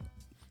murder.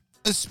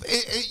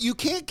 You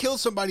can't kill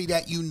somebody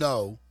that you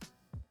know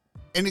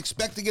and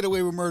expect to get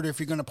away with murder if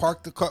you're going to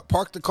park the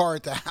car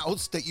at the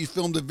house that you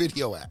filmed a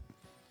video at.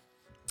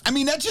 I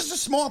mean, that's just a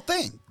small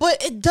thing.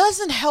 But it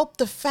doesn't help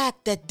the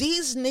fact that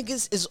these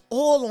niggas is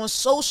all on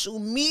social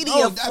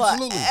media for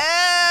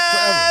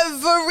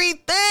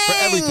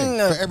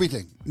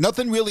everything.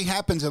 Nothing really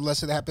happens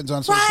unless it happens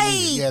on social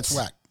media. Yeah, it's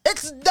whack.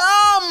 It's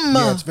dumb.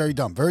 Yeah, it's very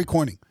dumb. Very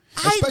corny.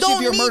 I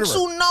don't need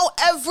to know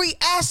every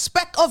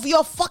aspect of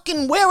your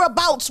fucking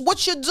whereabouts,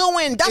 what you're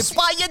doing. That's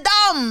why you're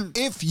dumb.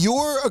 If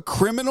you're a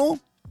criminal,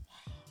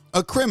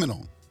 and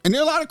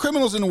there are a lot of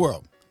criminals in the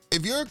world.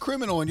 If you're a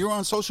criminal and you're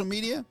on social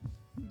media,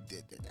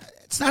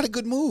 it's not a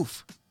good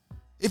move.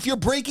 If you're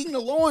breaking the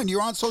law and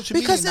you're on social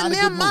media, because in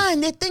their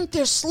mind, they think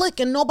they're slick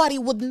and nobody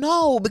would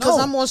know because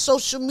I'm on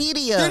social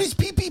media. They're these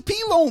PPP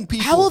loan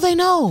people. How will they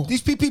know?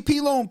 These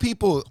PPP loan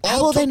people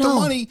all took the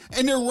money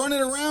and they're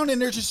running around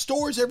and there's just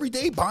stores every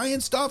day buying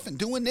stuff and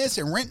doing this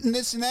and renting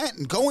this and that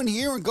and going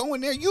here and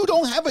going there. You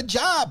don't have a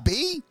job,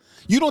 B.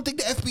 You don't think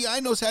the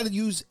FBI knows how to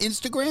use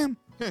Instagram?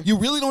 You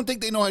really don't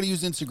think they know how to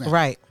use Instagram?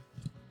 Right.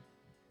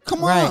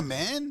 Come on,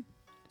 man.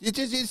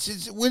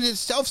 When it's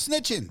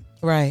self-snitching.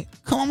 Right.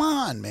 Come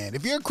on, man.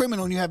 If you're a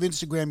criminal and you have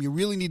Instagram, you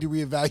really need to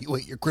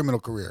reevaluate your criminal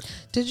career.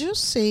 Did you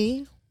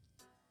see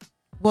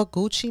what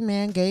Gucci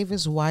Man gave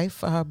his wife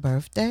for her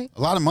birthday?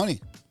 A lot of money.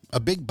 A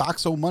big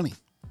box of money.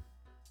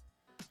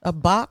 A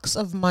box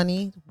of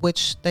money,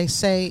 which they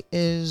say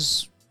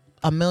is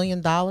 $1 million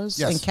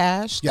in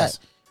cash. Yes.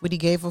 That what he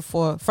gave her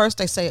for. First,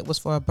 they say it was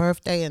for her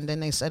birthday, and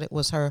then they said it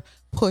was her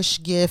push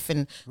gift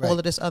and all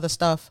of this other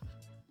stuff.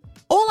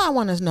 All I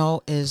want to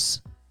know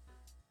is,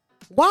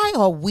 why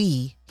are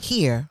we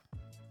here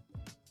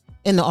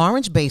in the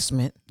orange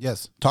basement?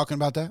 Yes. Talking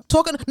about that?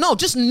 No,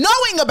 just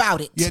knowing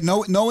about it. Yeah,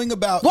 knowing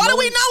about... What do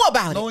we know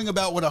about it? Knowing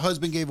about what a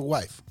husband gave a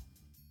wife.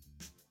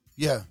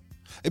 Yeah.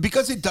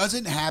 Because it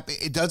doesn't happen.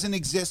 It doesn't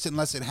exist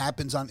unless it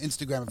happens on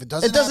Instagram. If it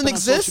doesn't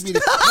exist? On social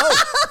media, no.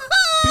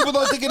 People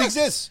don't think it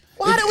exists.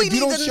 Why do we need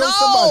to know?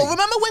 Somebody.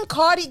 Remember when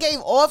Cardi gave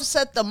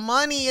Offset the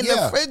money in the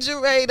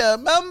refrigerator?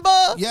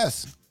 Remember?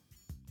 Yes.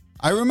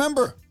 I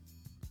remember.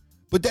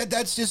 But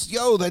that's just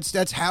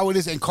that's how it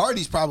is. And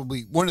Cardi's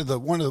probably one of the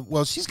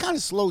well, she's kind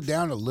of slowed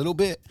down a little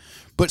bit.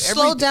 But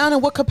slowed down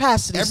in what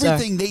capacity?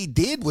 Everything they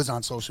did was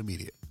on social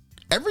media.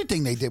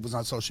 Everything they did was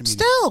on social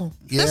media. Still,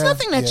 there's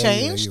nothing that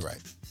changed. Yeah, you're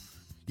right.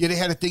 Yeah, they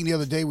had a thing the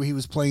other day where he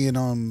was playing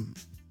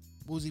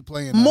what was he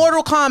playing?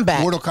 Mortal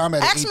Kombat. Mortal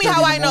Kombat. Ask me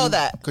how I know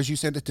that. Because you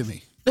sent it to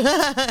me.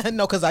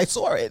 No, because I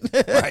saw it.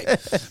 Right.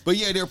 But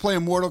yeah, they were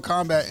playing Mortal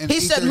Kombat. And he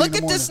said, look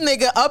at this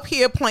nigga up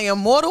here playing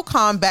Mortal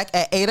Kombat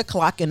at 8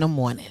 o'clock in the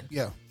morning.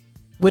 Yeah.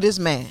 With his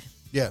man.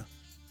 Yeah.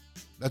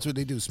 That's what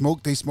they do.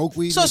 They smoke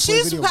weed. So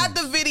she's had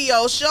the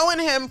video showing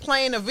him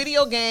playing a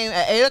video game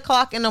at 8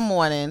 o'clock in the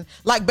morning.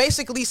 Like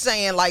basically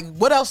saying, like,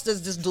 what else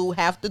does this dude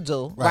have to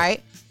do?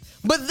 Right?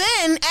 But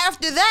then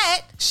after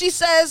that, she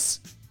says,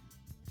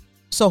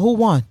 so who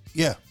won?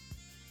 Yeah.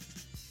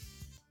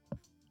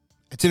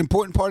 It's an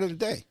important part of the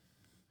day.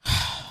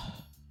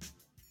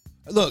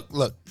 Look.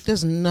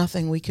 There's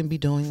nothing we can be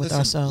doing with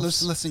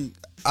ourselves. Listen.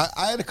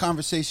 I had a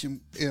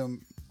conversation.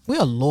 We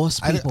are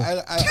lost people.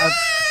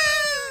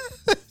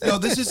 No,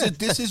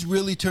 this is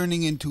really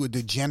turning into a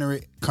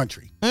degenerate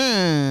country.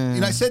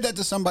 And I said that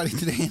to somebody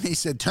today, and they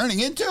said, "Turning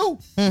into?"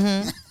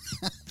 Mm-hmm.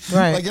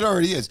 Right. Like it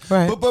already is.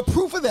 Right. But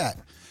proof of that.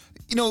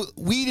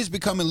 Weed is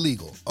becoming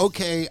legal.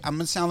 Okay, I'm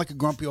gonna sound like a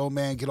grumpy old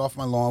man. Get off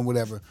my lawn,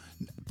 whatever.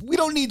 We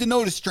don't need to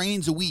know the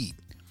strains of weed.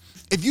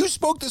 If you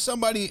spoke to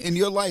somebody in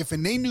your life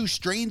and they knew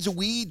strains of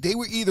weed, they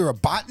were either a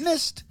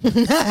botanist or a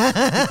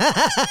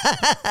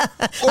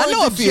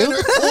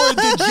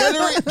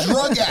degenerate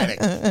drug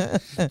addict.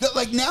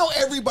 Like now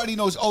everybody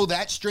knows, oh,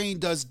 that strain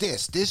does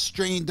this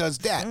strain does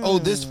that. Oh,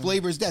 this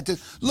flavors that.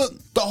 Look,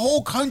 the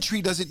whole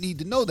country doesn't need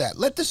to know that.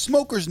 Let the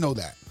smokers know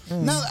that.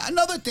 Now,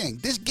 another thing,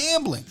 this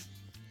gambling.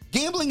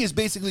 Gambling is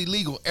basically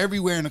legal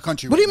everywhere in the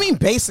country. What do you mean,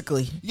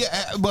 basically?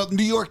 Yeah, well,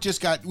 New York just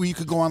got where you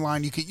could go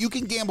online. You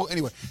can gamble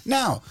anywhere.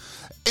 Now,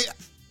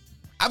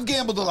 I've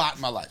gambled a lot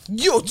in my life.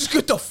 Yo, just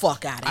get the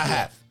fuck out of here. I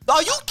have.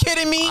 Are you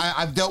kidding me?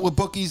 I've dealt with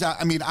bookies.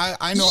 I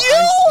know.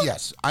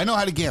 Yes, I know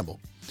how to gamble.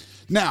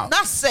 Now,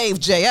 not save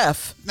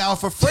JF. Now,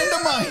 if a friend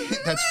of mine,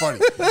 that's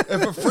funny.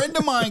 If a friend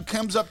of mine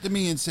comes up to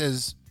me and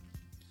says,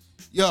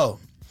 "Yo,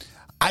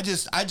 I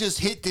just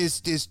hit this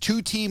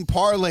 2-team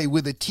parlay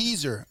with a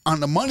teaser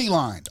on the money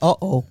line."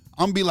 Uh-oh.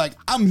 I'm gonna be like,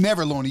 I'm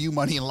never loaning you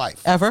money in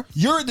life. Ever?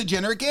 You're a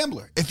degenerate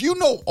gambler. If you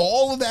know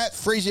all of that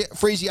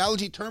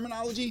phraseology,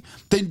 terminology,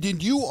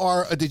 then you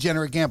are a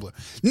degenerate gambler.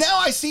 Now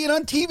I see it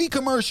on TV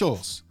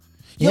commercials.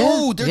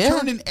 Yo, they're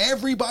turning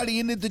everybody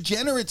into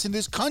degenerates in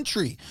this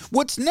country.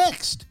 What's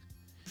next?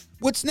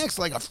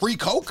 Like a free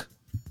Coke?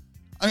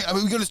 I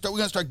mean, we're gonna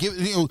start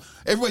giving.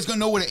 Everybody's gonna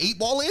know what an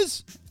 8-ball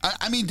is.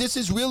 I mean, this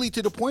is really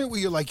to the point where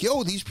you're like,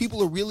 yo, these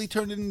people are really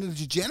turning into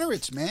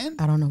degenerates, man.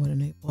 I don't know what an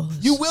 8-ball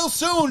is. You will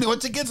soon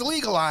once it gets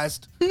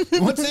legalized.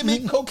 Once they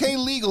make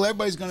cocaine legal,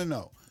 everybody's gonna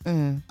know.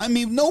 I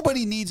mean,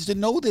 nobody needs to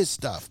know this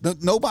stuff.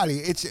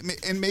 Nobody.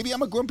 And maybe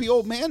I'm a grumpy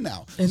old man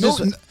now.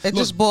 It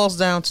just boils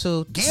down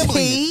to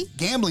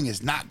gambling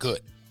is not good.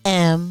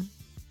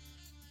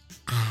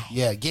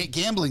 Yeah,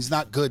 gambling's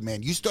not good,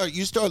 man. You start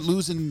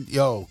losing.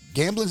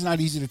 Gambling's not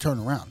easy to turn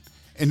around,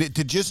 and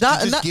to just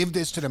give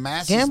this to the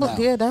masses.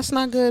 Yeah, that's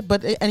not good.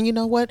 But and you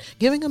know what?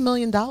 Giving $1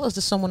 million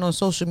to someone on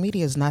social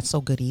media is not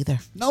so good either.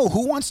 No,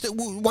 who wants to?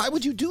 Why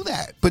would you do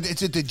that? But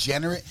it's a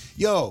degenerate.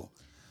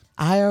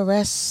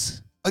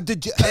 IRS. $1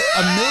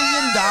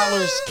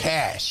 million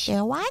cash.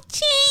 They're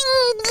watching.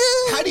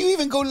 How do you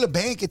even go to the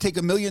bank and take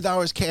 $1 million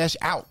cash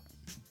out?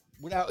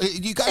 Without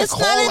you got to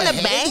call not in ahead.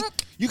 The bank.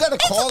 You got to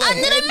call ahead.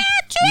 It's under the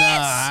mattress.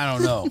 Nah, I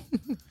don't know.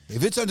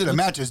 If it's under the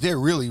mattress, they're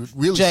really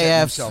setting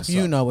themselves up.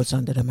 You know what's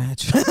under the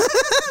mattress.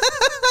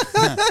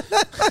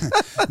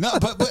 No,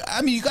 but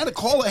I mean, you got to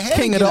call ahead.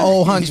 King of the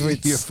old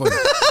hundreds. You're funny.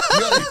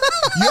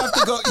 You have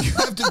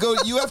to go.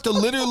 You have to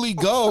literally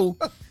go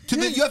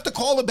to you have to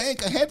call the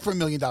bank ahead for $1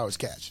 million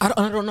cash.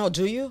 I don't know.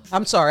 Do you?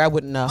 I'm sorry, I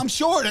wouldn't know. I'm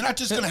sure they're not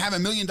just going to have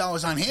 $1 million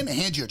on hand and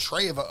hand you a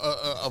tray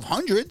of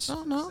hundreds. I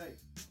don't know.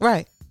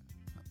 Right.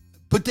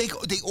 But they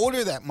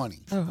order that money.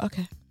 Oh,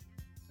 okay.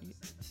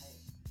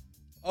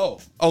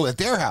 Oh, at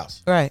their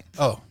house. Right.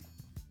 Oh,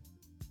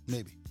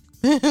 maybe.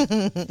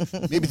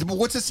 Maybe. But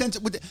what's the sense?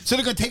 So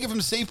they're gonna take it from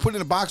the safe, put it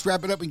in a box,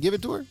 wrap it up, and give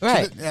it to her?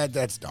 Right. So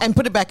that's dumb. And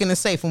put it back in the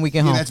safe when we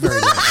get home. That's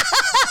very lame.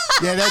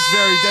 Yeah, that's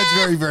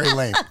very, very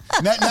lame.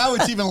 Now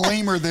it's even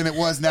lamer than it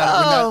was.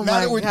 Now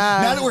that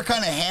we're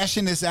kind of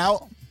hashing this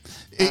out,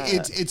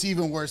 it's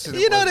even worse than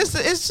it was.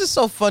 It's just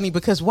so funny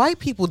because white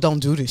people don't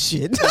do this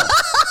shit.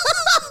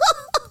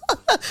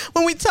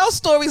 When we tell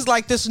stories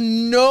like this,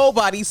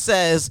 nobody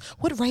says,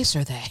 "What race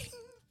are they?"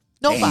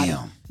 Nobody.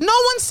 Damn. No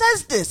one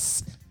says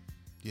this.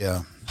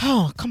 Yeah.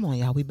 Oh, come on,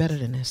 y'all. We better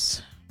than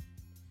this.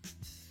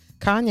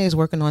 Kanye's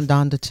working on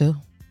Donda too.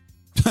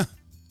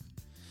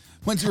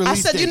 When's your release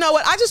I said, date? you know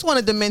what? I just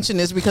wanted to mention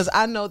this because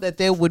I know that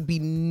there would be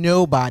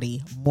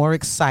nobody more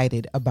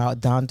excited about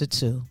Donda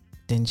 2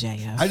 than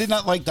JF. I did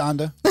not like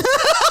Donda.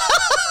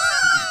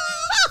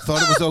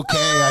 Thought it was okay.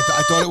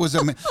 I thought it was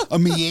a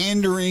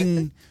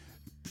meandering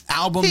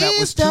album that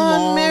was too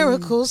long.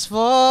 Miracles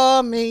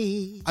for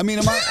me. I mean,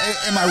 am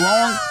I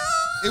wrong?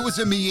 It was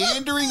a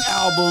meandering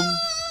album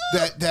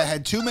that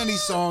had too many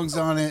songs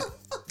on it.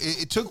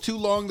 It took too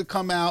long to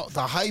come out.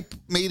 The hype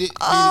made it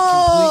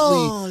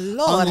completely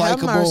Lord, unlikable.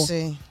 have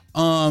mercy.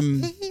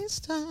 He's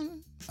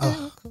done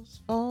miracles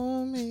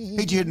for me. Hey,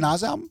 did you hear the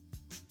Nas album?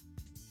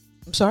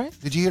 I'm sorry?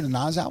 Did you hear the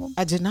Nas album?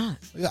 I did not.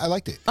 Yeah, I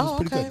liked it. It was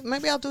pretty good.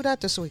 Maybe I'll do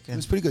that this It weekend.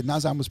 was pretty good.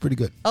 Nas album was pretty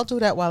good. I'll do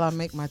that while I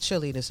make my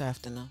chili this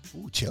afternoon.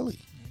 Ooh, chili.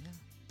 Yeah.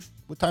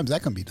 What time's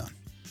that gonna be done?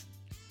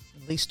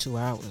 At least 2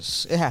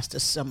 hours. It has to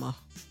simmer.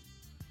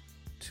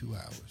 2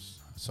 hours.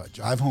 So I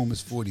drive home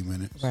is 40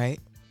 minutes. Right.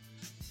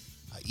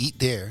 I eat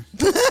there.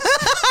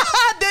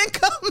 I then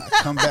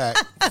Come back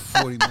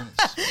 40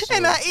 minutes. So,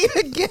 and I eat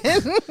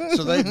again.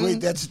 so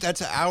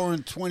that's an hour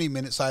and 20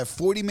 minutes. So I have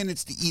 40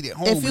 minutes to eat at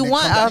home. If you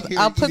want,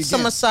 I'll put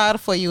some aside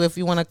for you if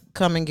you want to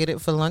come and get it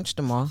for lunch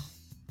tomorrow.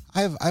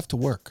 I have to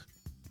work.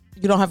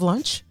 You don't have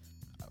lunch?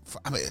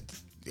 I'm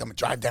gonna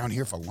drive down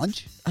here for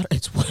lunch.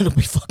 It'll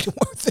be fucking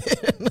worth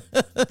it.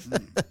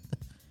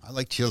 I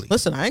like chili.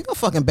 Listen, I ain't gonna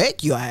fucking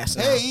bake your ass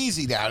now. Hey,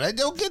 easy now.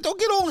 Don't get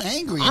all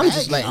angry. I'm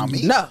just letting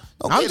you know.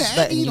 I'm just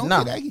letting you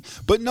know.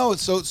 But no,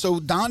 so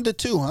Donda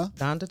 2, huh?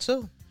 Donda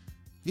 2.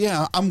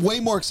 Yeah, I'm way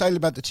more excited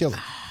about the chili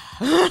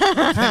than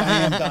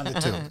I am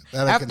Donda 2.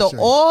 After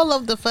all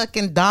of the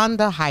fucking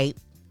Donda hype,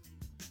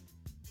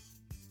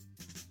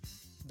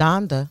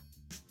 Donda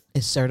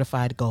is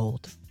certified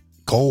gold.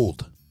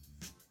 Gold.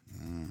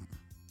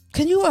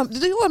 Do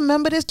you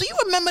remember this? Do you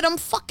remember them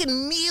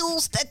fucking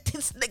meals that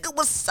this nigga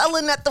was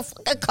selling at the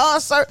fucking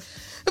concert?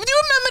 Do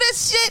you remember that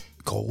shit?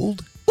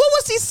 Gold? What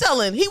was he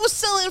selling? He was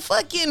selling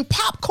fucking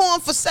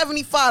popcorn for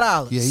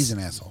 $75. Yeah, he's an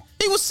asshole.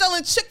 He was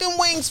selling chicken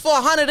wings for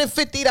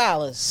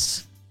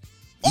 $150.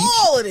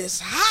 All of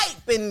this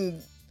hype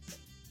and...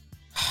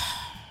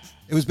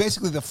 It was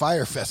basically the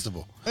Fire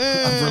Festival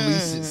of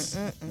releases.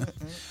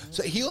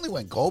 So he only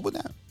went gold with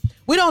that?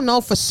 We don't know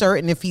for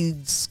certain if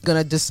he's going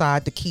to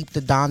decide to keep the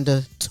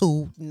Donda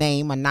 2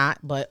 name or not,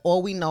 but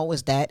all we know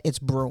is that it's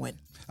brewing.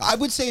 I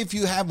would say if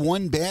you have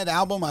one bad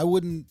album, I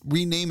wouldn't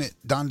rename it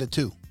Donda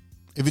 2.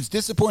 If it's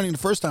disappointing the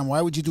first time, why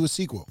would you do a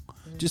sequel?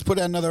 Just put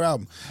out another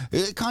album.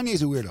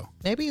 Kanye's a weirdo.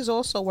 Maybe he's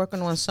also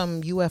working on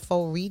some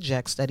UFO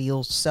rejects that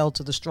he'll sell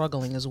to the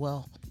struggling as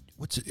well.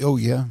 Oh,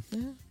 yeah.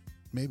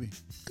 Maybe.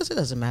 Because it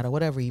doesn't matter.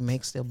 Whatever he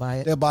makes, they'll buy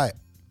it. They'll buy it.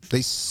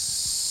 They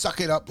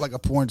suck it up like a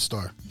porn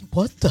star.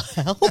 What the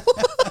hell?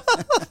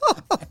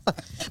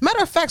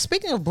 Matter of fact,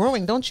 speaking of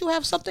brewing, don't you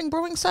have something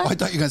brewing, sir? Oh, I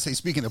thought you were gonna say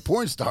speaking of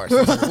porn stars. I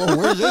was like, whoa,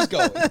 where's this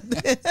going?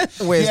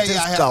 Where's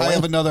this going? I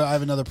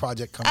have another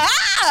project coming.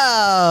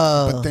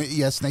 Oh, But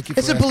yes, thank you. For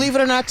is it asking. Believe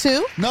It or Not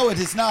too? No, it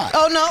is not.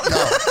 Oh no,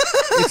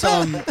 It's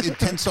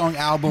a 10-song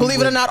album.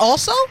 Believe It or Not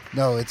also?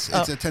 No, it's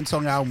a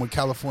 10-song album with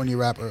California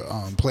rapper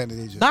Planet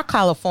Asia. Not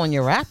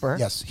California rapper.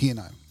 Yes, he and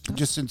I.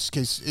 Just in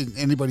case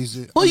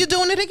anybody's. Well, you're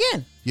doing it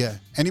again. Yeah,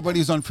 anybody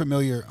who's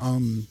unfamiliar,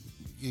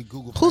 you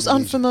Google. Who's Planet Asia.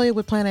 unfamiliar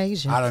with Planet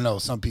Asia? I don't know,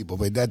 some people,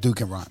 but that dude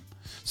can rhyme.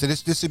 So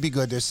this would be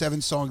good. There's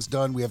 7 songs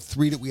done. We have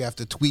 3 that we have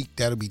to tweak.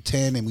 That'll be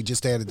 10, and we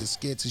just added the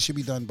skits. It should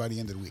be done by the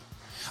end of the week.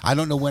 I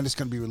don't know when it's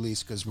going to be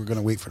released because we're going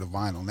to wait for the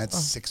vinyl, and that's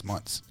 6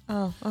 months.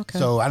 Oh, okay.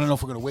 So I don't know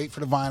if we're going to wait for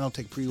the vinyl,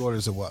 take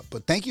pre-orders or what.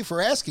 But thank you for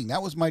asking.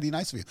 That was mighty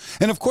nice of you.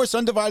 And of course,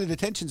 Undivided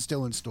Attention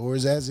still in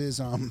stores, as is.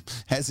 Believe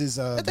It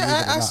or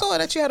I Not. saw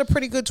that you had a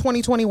pretty good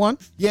 2021.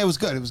 Yeah, it was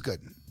good. It was good.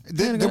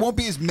 There won't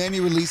be as many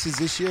releases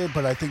this year,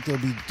 but I think they'll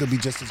be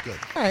just as good.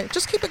 All right,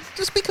 just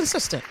be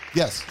consistent.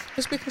 Yes.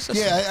 Just be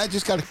consistent. Yeah, I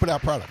just got to put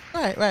out product.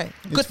 Right.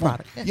 Good It's fun.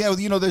 product. Yeah, well,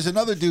 you know, there's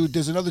another dude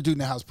in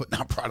the house putting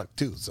out product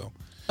too. So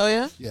Oh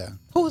yeah. yeah,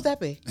 Who would that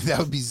be? that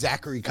would be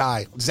Zach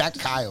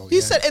Kyle.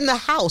 You said in the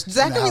house.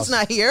 Zachary's house.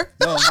 not here.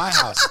 No, in my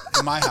house.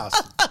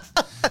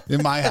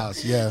 In my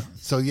house. Yeah.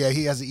 So yeah,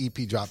 he has an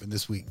EP dropping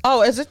this week.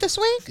 Oh, is it this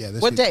week? Yeah,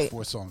 this What week, date?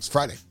 4 songs.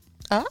 Friday.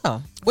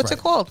 Oh, what's it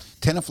Friday. called?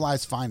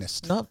 Tenafly's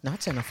Finest. No, not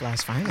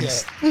Tenafly's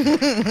Finest.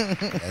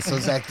 Yeah. So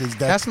Zach,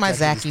 That's my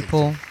Zach did Zachy his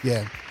thing. pool.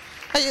 Yeah.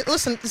 Hey,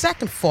 listen, Zach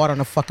can fart on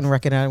a fucking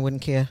record and I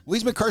wouldn't care. Well,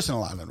 he's been cursing a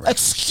lot on the record.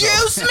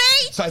 Excuse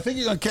me? So I think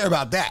you're gonna care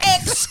about that.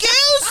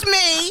 Excuse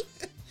me?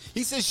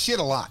 He says shit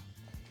a lot.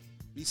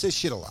 He says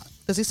shit a lot.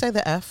 Does he say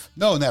the F?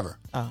 No, never.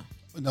 Oh,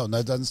 No,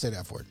 it doesn't say the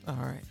F word. all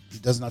right. He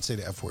does not say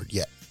the F word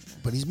yet.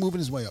 But he's moving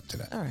his way up to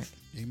that. All right.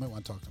 Yeah, you might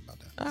want to talk to him about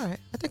that. All right.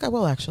 I think I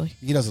will, actually.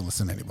 He doesn't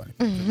listen to anybody.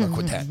 Good luck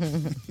with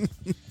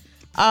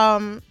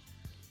that.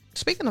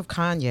 Speaking of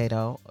Kanye,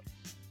 though,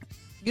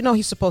 you know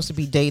he's supposed to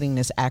be dating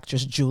this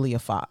actress, Julia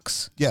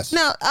Fox. Yes.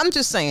 Now, I'm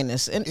just saying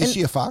this. And Is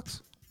she a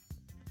fox?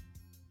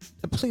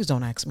 please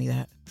don't ask me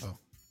that. Oh.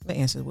 The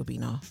answer would be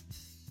no.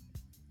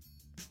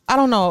 I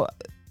don't know.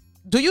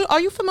 Are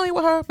you familiar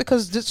with her?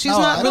 Because she's No,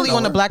 I not don't really know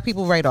on the her. black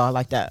people radar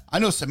like that. I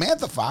know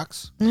Samantha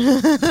Fox.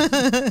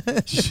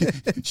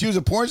 she was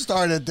a porn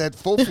star that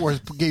Full Force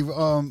gave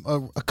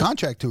a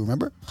contract to.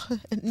 Remember?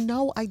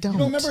 No, I don't. You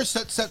don't remember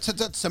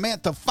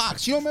Samantha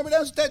Fox? You don't remember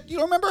that? You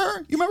don't remember her?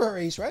 You remember her,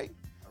 Ace, right?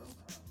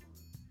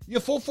 Yeah,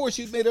 Full Force.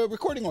 You made a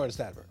recording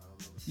artist out of her.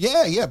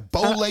 Yeah.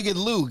 Bow-legged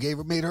Lou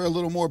made her a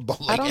little more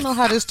bow-legged. I don't know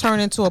how this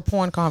turned into a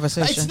porn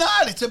conversation. It's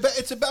not. It's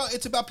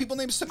about people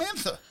named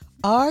Samantha.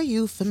 Are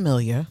you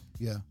familiar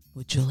Yeah.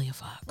 with Julia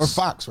Fox? Or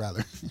Fox,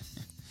 rather.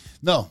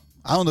 No,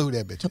 I don't know who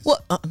that bitch is.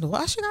 What?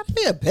 Why she gotta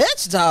be a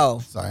bitch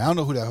though? Sorry, I don't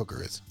know who that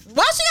hooker is.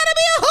 Why she gotta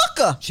be a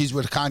hooker? She's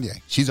with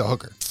Kanye. She's a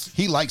hooker.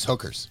 He likes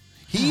hookers.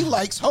 He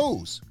likes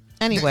hoes.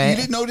 Anyway. You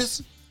didn't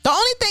notice? The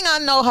only thing I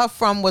know her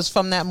from was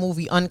from that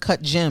movie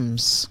Uncut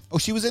Gems. Oh,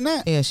 she was in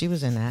that? Yeah, she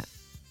was in that.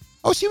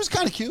 Oh, she was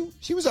kind of cute.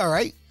 She was all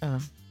right.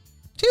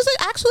 She was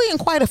actually in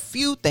quite a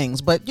few things,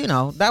 but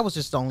that was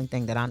just the only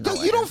thing that I know.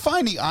 You don't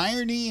find the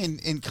irony in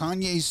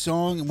Kanye's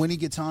song, and when he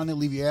gets on to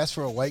leave your ass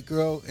for a white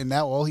girl, and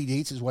now all he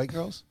dates is white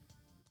girls?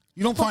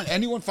 You don't find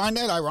anyone find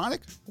that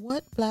ironic?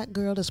 What black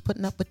girl is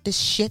putting up with this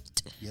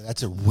shit? Yeah,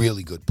 that's a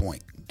really good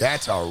point.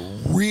 That's a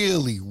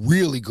really,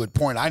 really good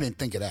point. I didn't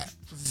think of that.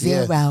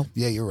 Zero.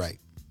 Yeah, you're right.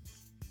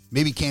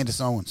 Maybe Candace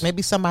Owens.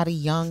 Maybe somebody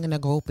young and a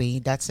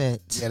groupie. That's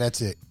it. Yeah,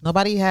 that's it.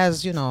 Nobody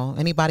has,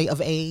 anybody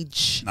of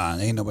age. Nah,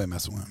 ain't nobody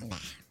messing with him.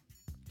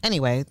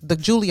 Anyway, the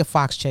Julia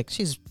Fox chick,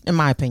 she's, in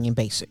my opinion,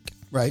 basic.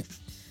 Right.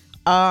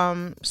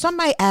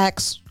 Somebody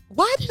asks,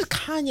 why did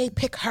Kanye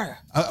pick her?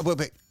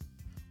 But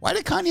why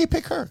did Kanye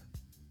pick her?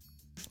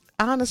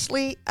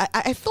 Honestly,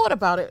 I thought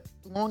about it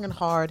long and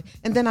hard.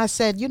 And then I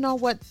said, you know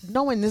what?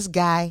 Knowing this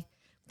guy,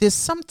 there's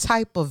some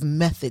type of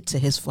method to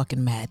his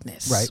fucking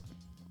madness. Right.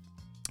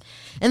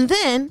 And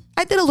then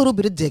I did a little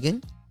bit of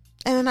digging.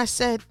 And then I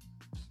said,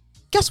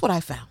 guess what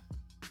I found?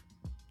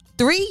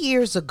 3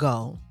 years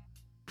ago,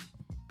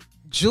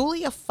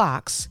 Julia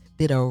Fox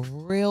did a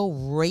real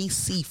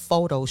racy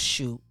photo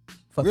shoot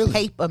for Really?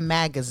 Paper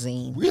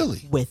Magazine.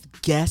 Really? With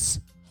guess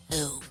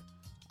who?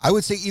 I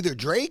would say either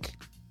Drake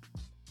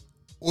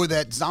or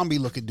that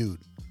zombie-looking dude.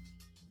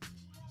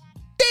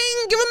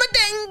 Ding! Give him a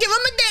ding! Give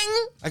him a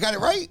ding! I got it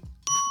right?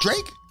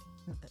 Drake?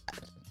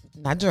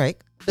 Not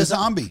Drake. The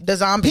zombie. The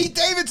zombie. Pete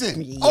Davidson.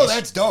 Yes. Oh,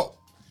 that's dope.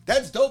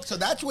 That's dope. So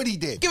that's what he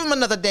did. Give him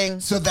another ding.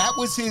 So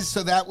that's his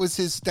whole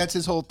thing. That's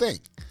his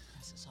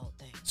whole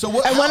thing. So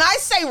what? And when I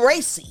say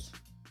racy,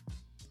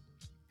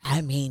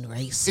 I mean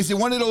racy. Is it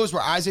one of those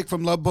where Isaac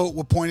from Love Boat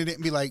will point at it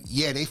and be like,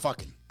 yeah, they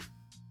fucking.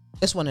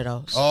 It's one of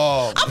those.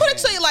 Oh, I'll put it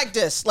to you like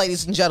this,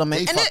 ladies and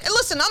gentlemen. They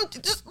Listen,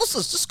 this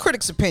is just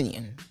critics'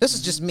 opinion. This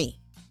is just me.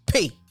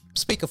 P.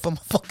 Speaking for my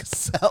fucking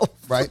self.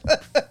 Right?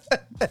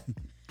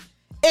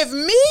 If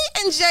me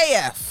and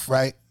JF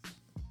Right?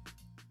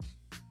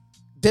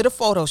 did a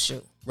photo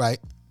shoot Right?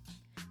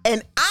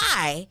 and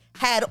I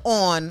had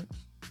on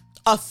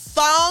a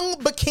thong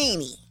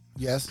bikini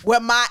Yes.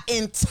 with my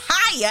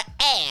entire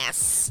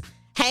ass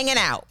hanging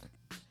out,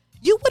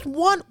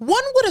 one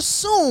would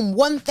assume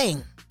one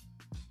thing.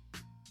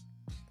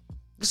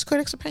 This is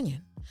critics'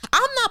 opinion.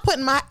 I'm not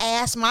putting my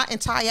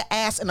entire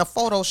ass in a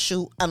photo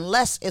shoot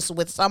unless it's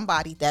with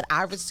somebody that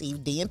I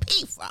received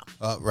DNP from.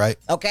 Right.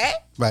 Okay?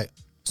 Right.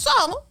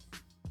 So,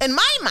 in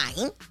my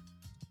mind,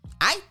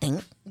 I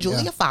think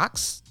Julia Yeah.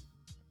 Fox,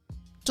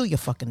 do your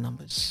fucking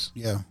numbers.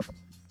 Yeah.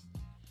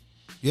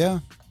 Yeah.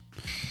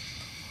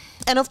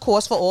 And of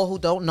course, for all who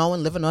don't know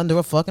and living under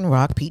a fucking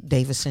rock, Pete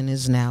Davidson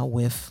is now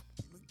with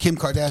Kim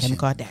Kardashian. Kim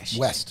Kardashian.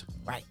 West.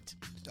 Right.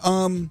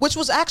 Which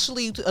was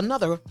actually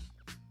another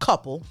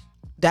couple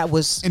that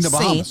was In the seen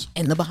Bahamas.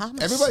 In the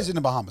Bahamas. Everybody's in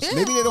the Bahamas. Yeah.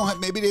 Maybe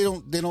they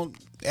don't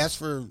ask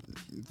for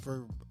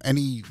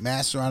any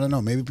masks, or I don't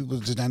know. Maybe people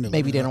just end up.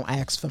 Maybe they don't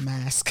ask for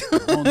masks. I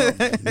don't know.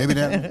 Maybe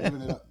they're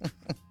living it up.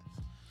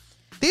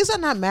 These are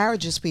not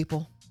marriages,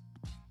 people.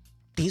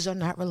 These are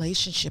not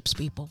relationships,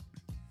 people.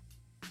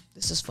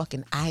 This is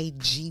fucking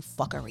IG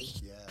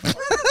fuckery. Yeah.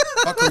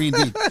 Fuckery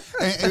indeed.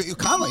 And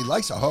Conley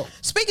likes a hoe.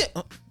 Speaking,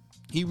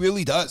 He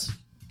really does.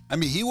 I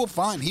mean, he will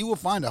find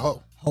a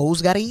hoe.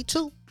 hoes gotta eat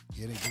too.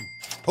 Yeah, they do.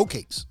 Hoe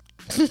cakes.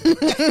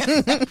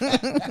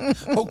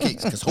 Hoe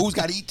cakes, because hoes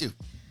got to eat too.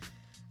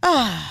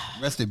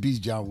 Rest in peace,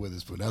 John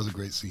Witherspoon. That was a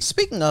great scene.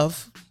 Speaking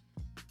of,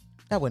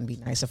 that wouldn't be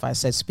nice if I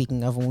said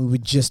speaking of when we were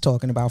just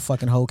talking about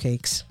fucking hoe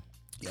cakes.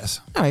 Yes.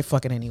 All right,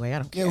 fuck it anyway. I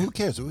don't care. Yeah, who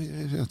cares?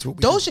 That's what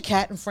we do. Doja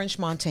Cat in French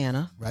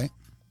Montana Right?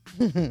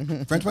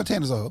 French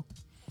Montana's a hoe.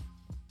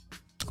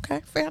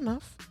 Okay, fair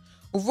enough.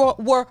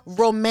 Were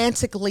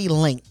romantically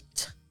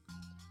linked.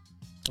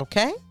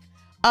 Okay?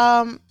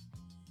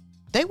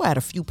 They were at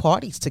a few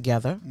parties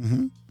together.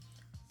 Mm-hmm.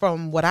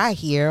 From what I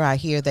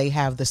hear they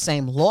have the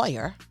same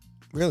lawyer.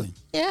 Really?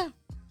 Yeah.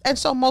 And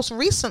so most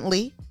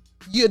recently,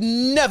 you'd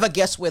never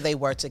guess where they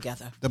were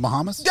together. The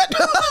Bahamas?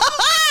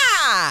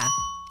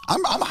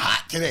 I'm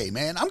hot today,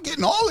 man. I'm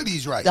getting all of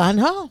these right. I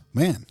know.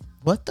 Man.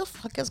 What the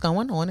fuck is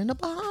going on in the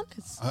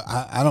Bahamas?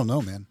 I don't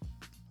know, man.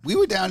 We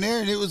were down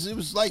there and it was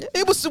like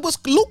It was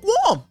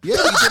lukewarm. yeah,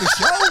 we did a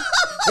show.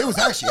 It was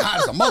actually hot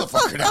as a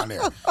motherfucker down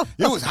there.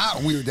 It was hot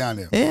when we were down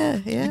there. Yeah.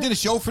 We did a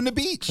show from the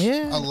beach.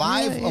 Yeah, a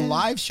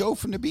live show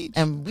from the beach.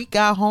 And we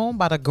got home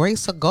by the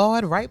grace of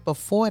God right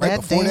before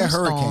that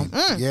hurricane.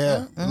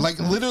 storm. Like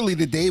literally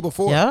the day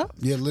before. Yeah.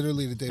 Yeah,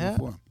 literally the day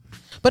before.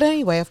 But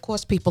anyway, of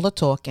course, people are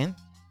talking.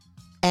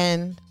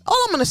 And all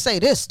I'm going to say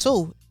this,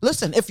 too.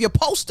 Listen, if you're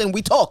posting,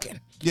 we talking.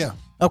 Yeah.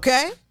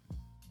 Okay?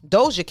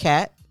 Doja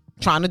Cat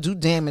trying to do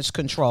damage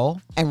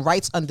control and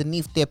writes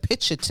underneath their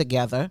picture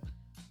together,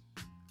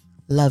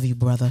 "Love you,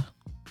 brother."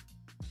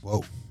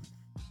 Whoa.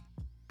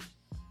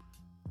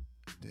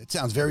 It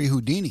sounds very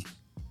Houdini.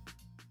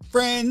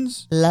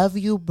 Friends. Love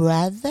you,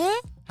 brother?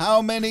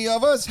 How many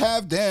of us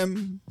have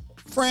them?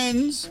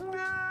 Friends.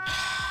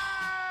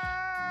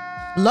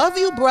 Love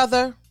you,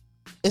 brother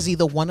is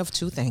either one of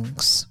two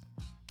things.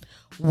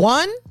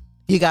 One,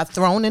 you got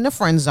thrown in the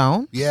friend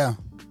zone. Yeah.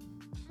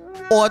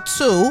 Or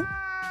two,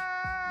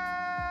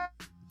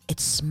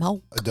 it's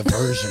smoke. A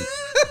diversion.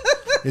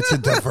 It's a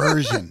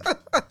diversion.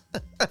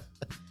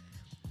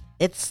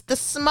 It's the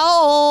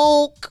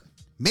smoke.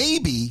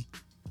 Maybe,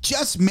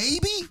 just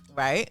maybe,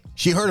 Right?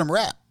 she heard him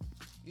rap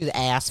You the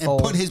and asshole.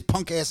 put his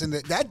punk ass in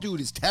there. That dude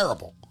is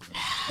terrible.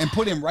 And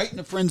put him right in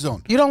the friend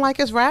zone. You don't like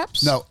his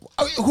raps? No.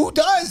 I mean, who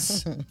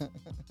does?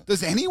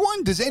 Does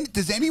anyone?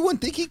 Does anyone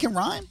think he can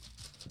rhyme?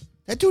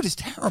 That dude is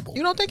terrible.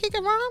 You don't think he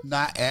can rhyme?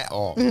 Not at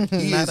all. He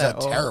Not is a at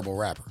all. terrible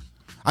rapper.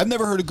 I've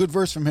never heard a good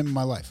verse from him in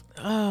my life.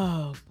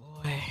 Oh,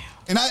 boy.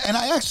 And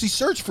I actually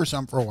searched for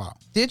some for a while.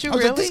 Did you I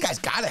was like, really? this guy's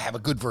got to have a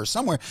good verse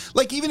somewhere.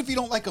 Like, even if you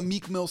don't like a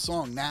Meek Mill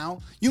song now,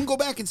 you can go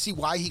back and see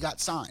why he got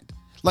signed.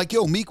 Like,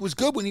 yo, Meek was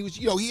good when he was,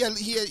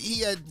 he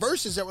had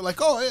verses that were like,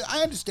 oh,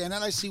 I understand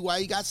that. I see why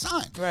he got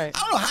signed. Right. I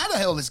don't know how the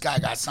hell this guy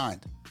got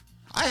signed.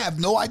 I have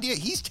no idea.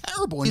 He's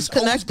terrible. And He's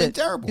always been connected.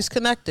 terrible. He's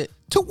connected.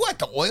 To what?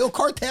 The oil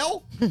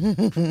cartel?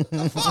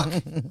 The fuck?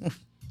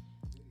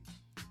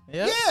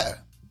 Yep. Yeah.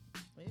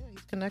 Yeah,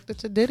 he's connected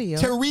to Diddy.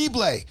 Terrible.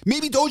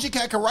 Maybe Doja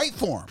Cat can write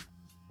for him.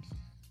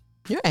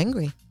 You're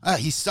angry.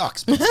 He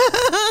sucks.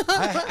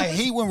 I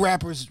hate when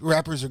rappers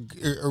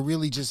are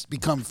really just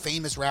become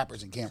famous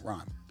rappers and can't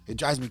rhyme. It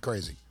drives me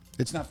crazy.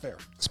 It's not fair.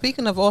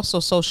 Speaking of also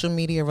social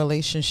media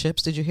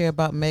relationships, did you hear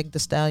about Meg Thee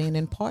Stallion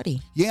and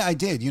Party? Yeah, I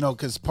did.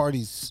 Because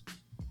Party's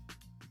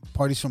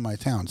from my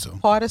town, so.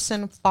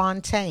 Partisan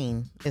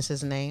Fontaine is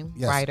his name,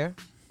 Yes. writer.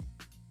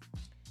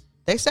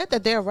 They said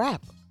that they're a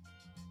rap.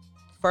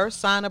 First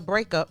sign of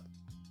breakup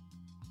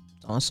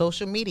on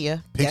social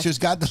media. Pictures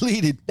got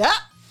deleted. Yeah.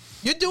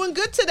 You're doing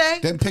good today.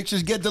 Then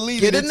pictures get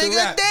deleted. Get a It's nigga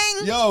wrap.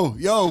 ding.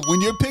 Yo,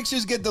 when your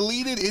pictures get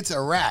deleted, it's a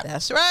wrap.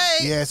 That's right.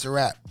 Yeah, it's a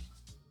wrap.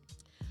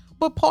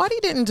 But Party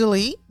didn't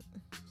delete.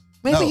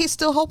 Maybe No. he's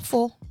still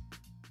hopeful.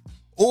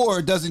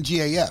 Or doesn't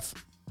GAF.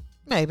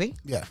 Maybe.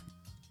 Yeah.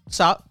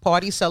 So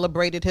Party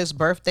celebrated his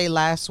birthday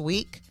last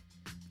week,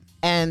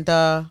 and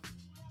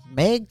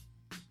Meg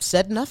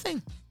said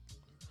nothing.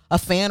 A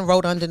fan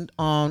wrote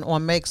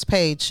on Meg's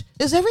page,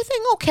 "Is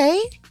everything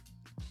okay?"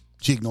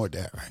 She ignored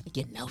that, right?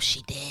 You know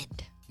she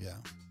did. Yeah.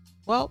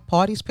 Well,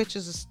 Party's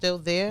pictures are still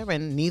there,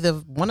 and neither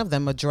one of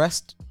them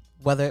addressed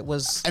whether it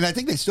was. And I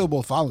think they still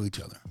both follow each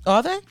other.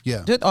 Are they?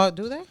 Yeah. Do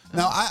they?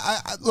 Now,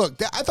 I look,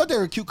 I thought they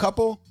were a cute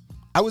couple.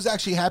 I was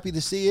actually happy to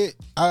see it.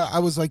 I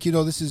was like,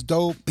 this is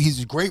dope. He's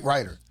a great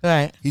writer.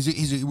 Right. He's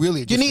a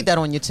really. You need that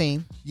on your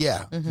team.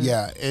 Yeah,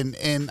 yeah,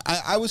 and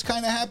I was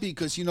kind of happy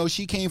because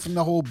she came from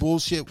the whole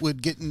bullshit with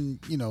getting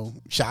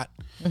shot,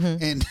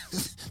 and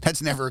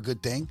that's never a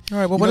good thing. All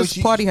right. Well, what does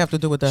Party have to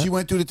do with that? She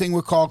went through the thing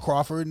with Carl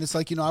Crawford, and it's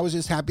like I was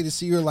just happy to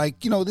see her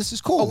like this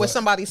is cool. Or with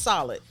somebody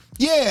solid.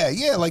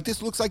 Yeah, like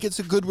this looks like it's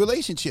a good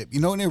relationship,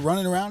 and they're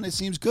running around. It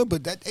seems good,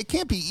 but it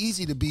can't be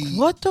easy to be.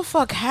 What the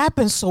fuck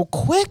happened so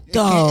quick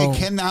though? It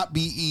cannot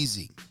be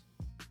easy.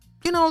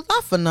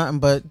 Not for nothing,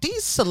 but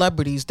these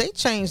celebrities, they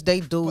change their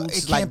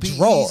dudes It like can't be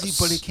drawers.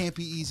 easy, but it can't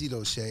be easy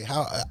though, Shay.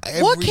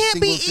 What can't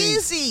be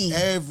easy?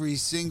 Every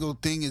single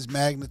thing is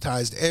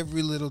magnetized.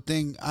 Every little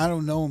thing. I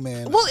don't know,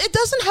 man. Well, it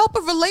doesn't help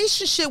a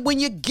relationship when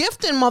you're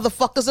gifting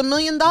motherfuckers $1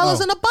 million in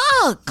a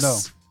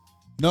box.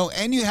 No,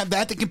 and you have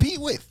that to compete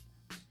with.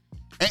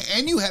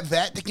 And you have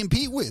that to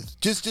compete with.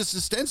 Just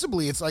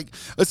ostensibly. It's like,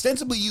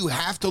 ostensibly you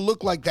have to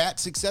look like that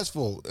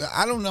successful.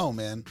 I don't know,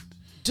 man.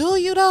 Do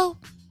you though?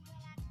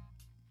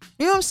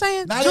 You know what I'm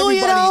saying? Not Do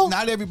you though?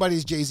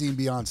 everybody's Jay-Z and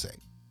Beyonce.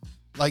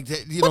 Like,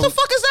 you What know, the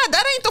fuck is that?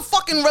 That ain't the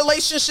fucking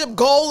relationship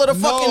goal of the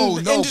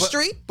fucking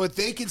industry. But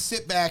they can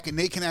sit back and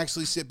they can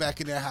actually sit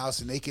back in their house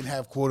and they can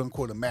have quote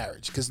unquote a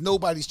marriage because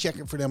nobody's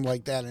checking for them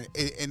like that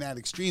in that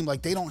extreme.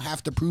 Like they don't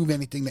have to prove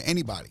anything to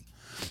anybody.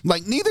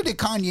 Like neither did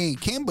Kanye and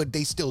Kim, but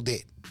they still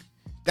did.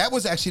 That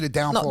was actually the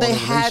downfall. No, they of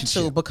the had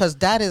relationship. to because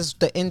that is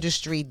the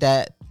industry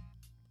that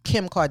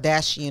Kim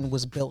Kardashian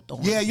was built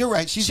on. Yeah, you're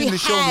right. She's in the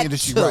show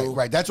industry. to.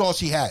 Right. That's all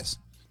she has.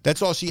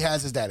 That's all she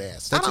has is that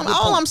ass. That's a good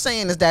all point. I'm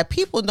saying is that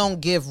people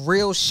don't give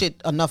real shit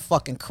enough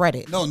fucking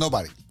credit. No,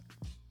 nobody.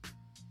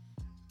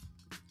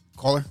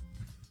 Caller?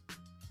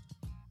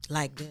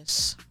 Like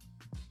this.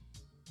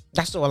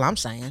 That's all I'm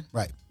saying.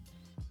 Right.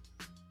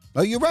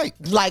 Oh, you're right.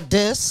 Like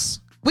this.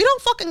 We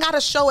don't fucking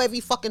gotta show every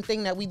fucking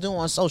thing that we do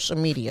on social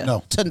media.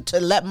 No. To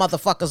let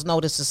motherfuckers know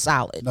this is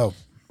solid. No.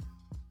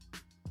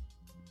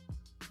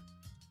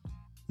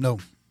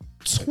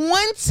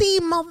 20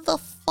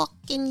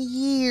 motherfucking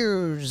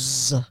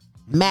years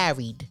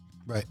married.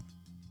 Right.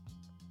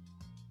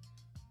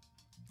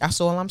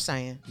 That's all I'm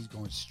saying. He's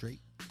going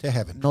straight to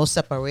heaven. No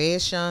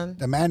separation.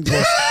 The man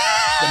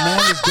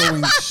is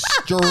going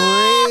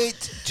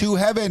straight to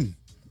heaven.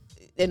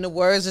 In the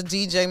words of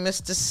DJ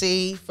Mr.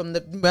 C from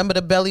remember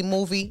the Belly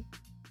movie?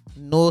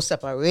 No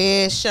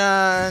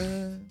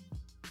separation.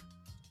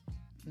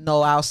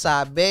 No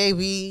outside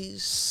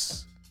babies.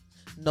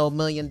 No $1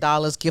 million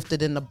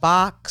gifted in the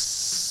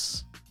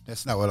box.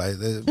 That's not what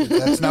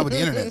the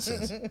internet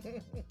says.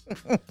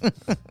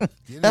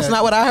 That's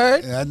not what I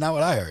heard? That's not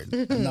what I heard.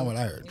 That's not what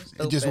I heard.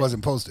 It just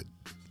wasn't posted.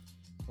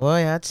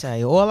 Boy, I tell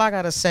you, all I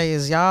gotta say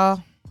is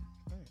y'all,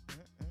 I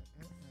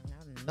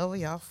know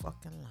y'all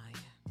fucking lying.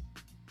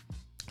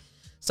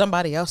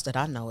 Somebody else that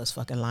I know is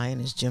fucking lying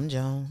is Jim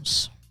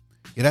Jones.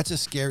 Yeah,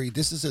 this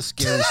is a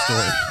scary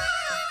story.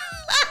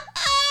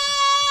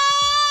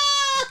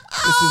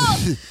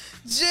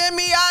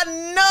 Jimmy,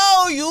 I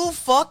know you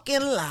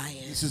fucking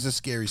lying. This is a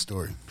scary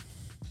story.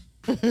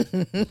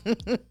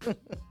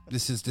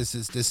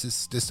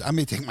 This. I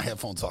may take my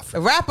headphones off.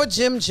 The rapper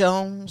Jim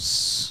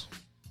Jones.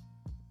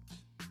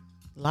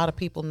 A lot of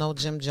people know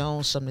Jim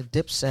Jones from the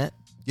Dipset.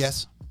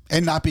 Yes,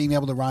 and not being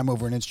able to rhyme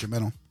over an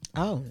instrumental.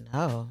 Oh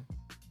no.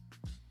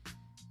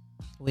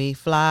 We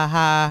Fly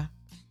High.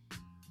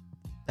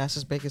 That's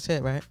his biggest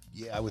hit, right?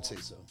 Yeah, I would say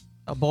so.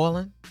 A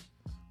Ballin'.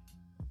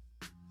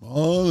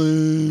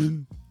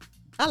 Ballin'.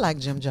 I like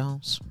Jim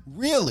Jones.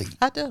 Really?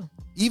 I do.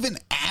 Even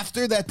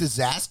after that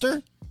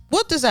disaster?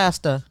 What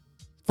disaster?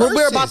 What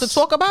we're about to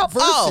talk about?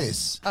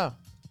 Versus. Oh.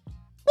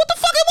 What the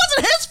fuck? It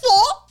wasn't his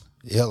fault.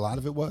 Yeah, a lot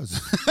of it was.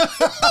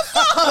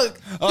 Fuck.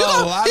 You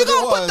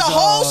gonna put the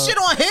whole shit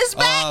on his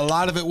back? A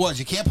lot of it was.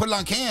 You can't put it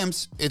on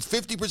Cam's. It's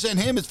 50%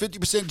 him. It's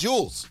 50%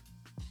 Jules.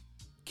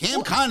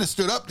 Cam kind of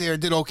stood up there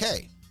and did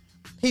okay.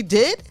 He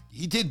did?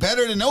 He did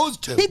better than those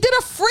two. He did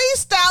a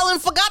freestyle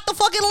and forgot the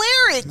fucking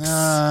lyrics.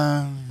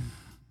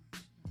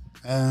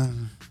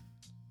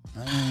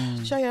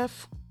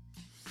 JF,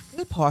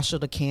 you're partial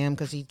to Cam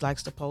because he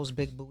likes to pose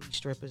big booty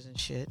strippers and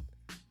shit.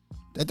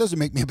 That doesn't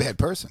make me a bad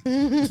person.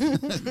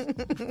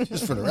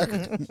 Just for the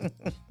record.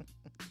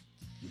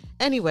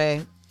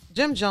 Anyway,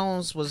 Jim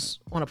Jones was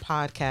on a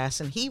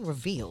podcast and he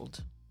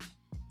revealed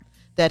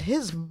that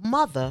his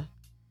mother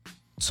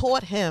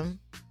taught him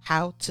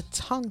how to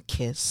tongue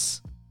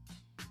kiss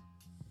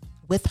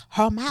with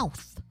her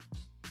mouth.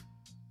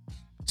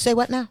 Say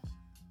what now?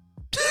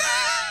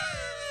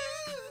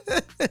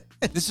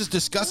 This is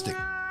disgusting.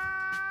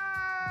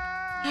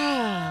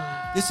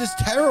 This is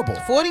terrible.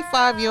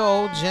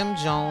 45-year-old Jim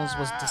Jones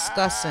was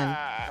discussing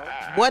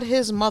what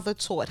his mother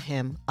taught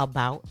him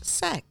about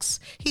sex.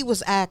 He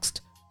was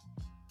asked,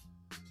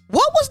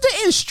 "What was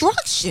the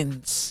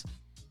instructions?"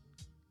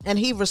 And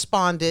he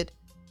responded,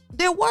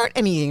 "There weren't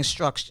any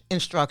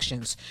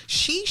instructions.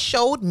 She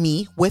showed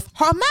me with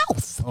her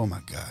mouth." Oh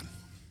my God.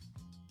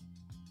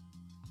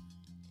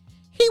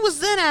 He was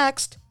then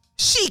asked,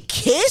 "She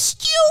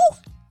kissed you?"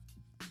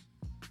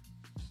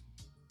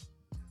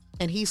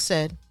 And he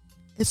said,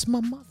 "It's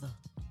my mother."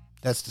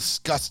 That's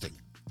disgusting.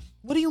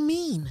 What do you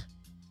mean?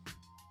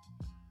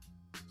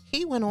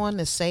 He went on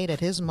to say that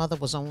his mother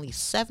was only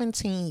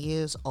 17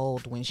 years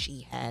old when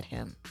she had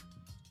him.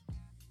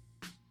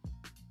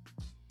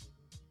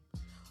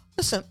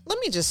 Listen, let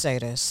me just say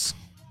this.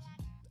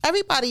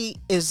 Everybody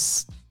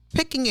is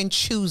picking and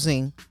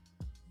choosing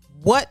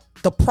what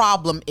the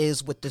problem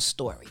is with this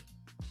story.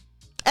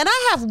 And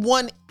I have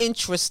one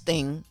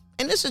interesting,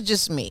 and this is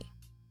just me,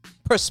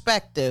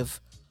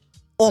 perspective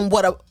on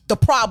what the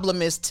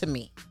problem is to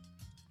me.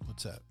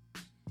 What's that?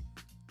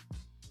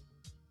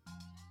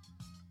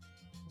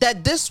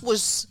 That this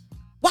was,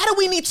 why do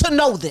we need to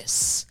know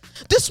this?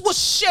 This was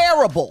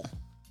shareable.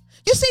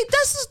 You see,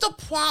 this is the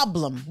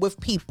problem with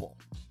people.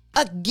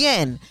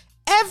 Again,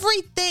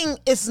 everything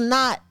is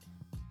not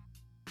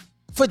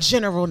for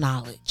general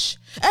knowledge.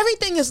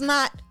 Everything is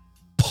not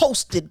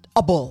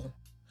postable.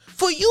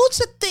 For you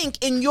to think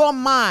in your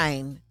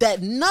mind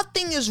that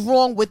nothing is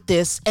wrong with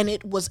this and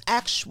it was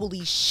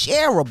actually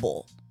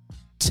shareable,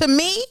 to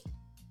me,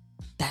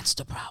 that's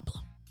the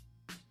problem.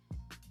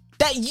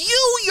 that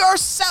you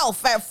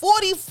yourself at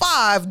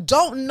 45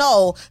 don't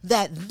know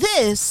that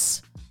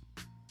this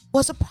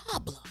was a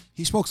problem.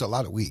 He smokes a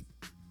lot of weed.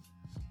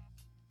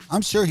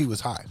 I'm sure he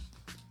was high.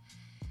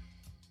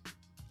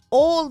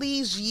 All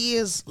these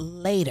years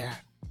later,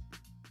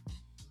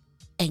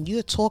 and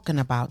you're talking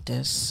about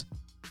this,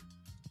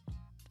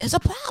 is a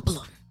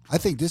problem. I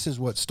think this is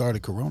what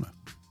started Corona.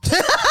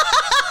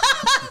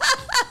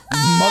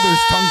 Mothers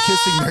tongue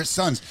kissing their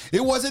sons.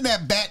 It wasn't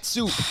that bat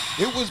soup.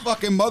 It was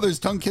fucking mothers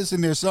tongue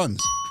kissing their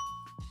sons.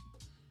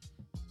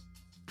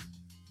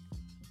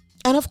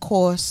 And of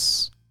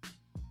course,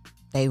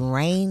 they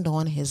rained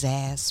on his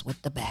ass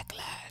with the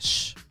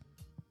backlash.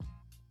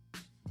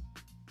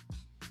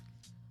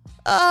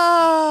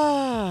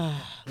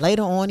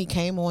 Later on, he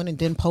came on and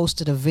then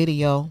posted a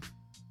video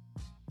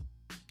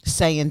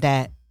saying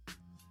that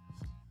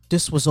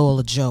this was all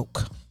a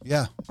joke.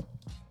 Yeah.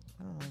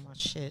 Oh, my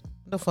shit.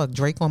 What the fuck,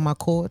 Drake on my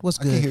cord? What's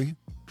good? I can hear you.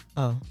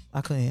 Oh, I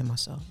couldn't hear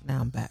myself.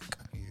 Now I'm back.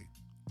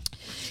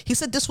 He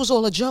said this was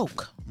all a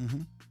joke.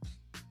 Mm-hmm.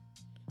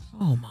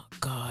 Oh, my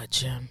God,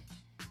 Jim.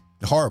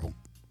 Horrible.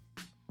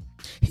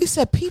 He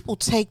said people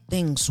take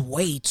things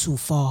way too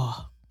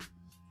far.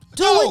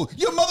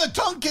 Your mother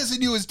tongue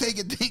kissing you is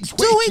taking things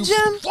way too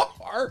Jim?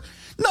 far.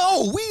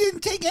 No, we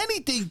didn't take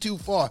anything too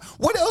far.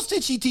 What else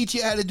did she teach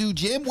you how to do,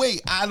 Jim?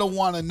 Wait, I don't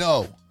want to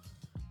know.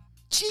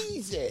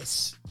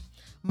 Jesus.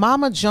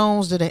 Mama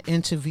Jones did an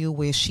interview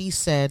where she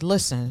said,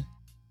 listen,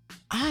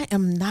 I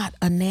am not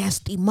a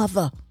nasty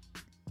mother.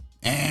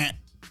 It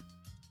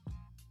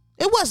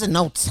wasn't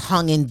no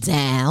tonguing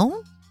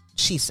down,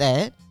 she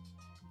said.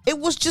 It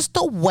was just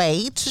a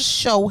way to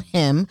show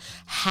him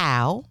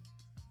how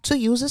to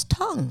use his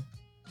tongue.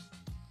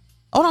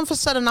 Hold on for a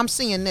second, I'm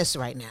seeing this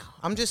right now.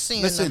 I'm just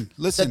seeing listen.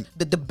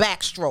 the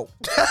backstroke.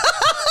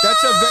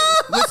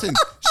 Listen,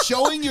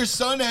 showing your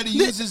son how to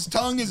use his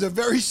tongue is a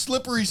very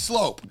slippery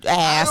slope.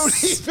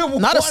 Ass.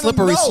 Not a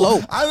slippery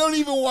slope. I don't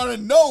even want to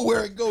know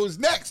where it goes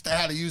next to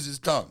how to use his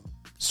tongue.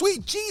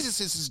 Sweet Jesus,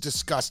 this is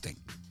disgusting.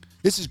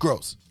 This is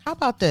gross. How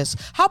about this?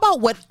 How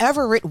about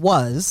whatever it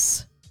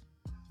was,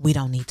 we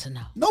don't need to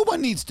know. No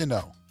one needs to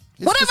know.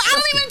 It's whatever, disgusting.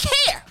 I don't even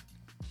care.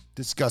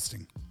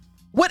 Disgusting.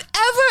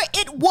 Whatever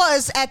it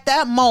was at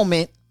that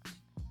moment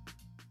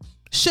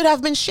should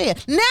have been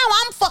shared. Now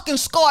I'm fucking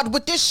scarred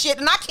with this shit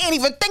and I can't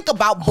even think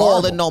about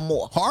balling no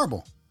more.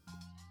 Horrible.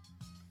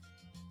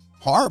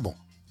 Horrible.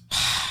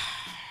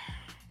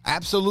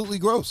 Absolutely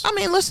gross. I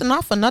mean, listen,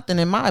 not for nothing,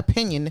 in my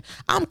opinion,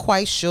 I'm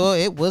quite sure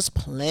it was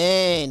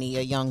plenty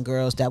of young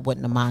girls that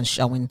wouldn't have mind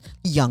showing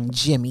young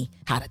Jimmy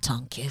how to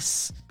tongue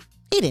kiss.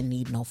 He didn't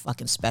need no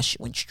fucking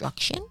special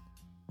instruction.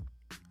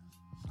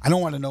 I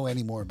don't want to know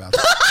any more about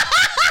that.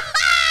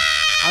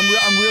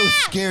 I'm really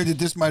scared that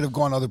this might have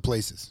gone other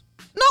places.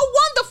 No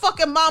wonder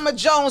fucking Mama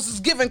Jones is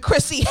giving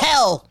Chrissy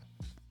hell.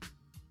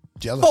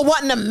 Jealous. For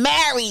wanting to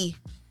marry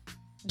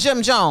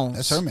Jim Jones.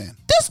 That's her man.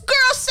 This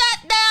girl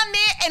sat down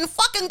there and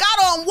fucking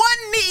got on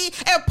one knee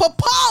and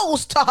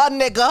proposed to her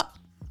nigga.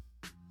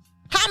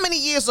 How many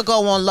years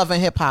ago on Love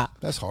and Hip Hop?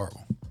 That's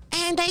horrible.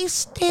 And they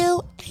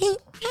still ain't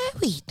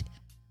married.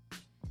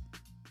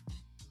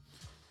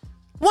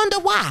 Wonder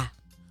why?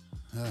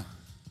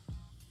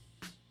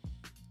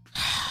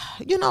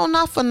 You know,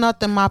 not for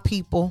nothing, my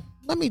people.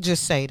 Let me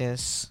just say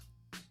this.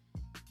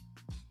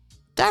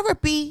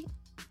 Therapy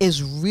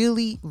is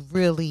really,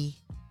 really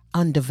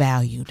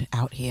undervalued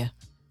out here.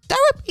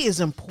 Therapy is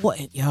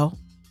important, yo.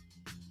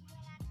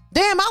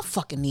 Damn, I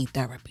fucking need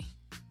therapy.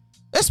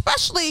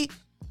 Especially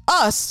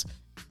us,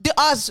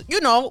 you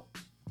know,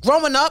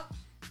 growing up,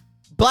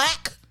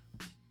 black.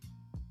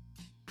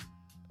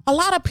 A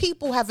lot of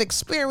people have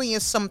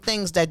experienced some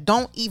things that you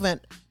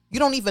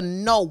don't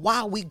even know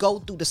why we go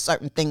through the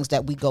certain things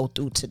that we go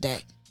through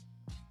today.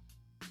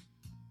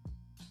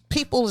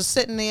 People are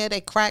sitting there,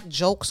 they crack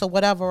jokes or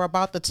whatever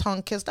about the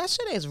tongue kiss. That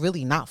shit is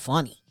really not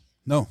funny.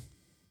 No.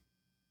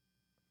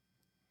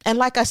 And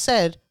like I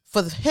said,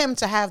 for him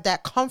to have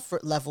that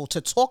comfort level to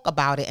talk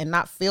about it and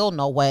not feel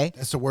no way.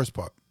 That's the worst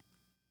part.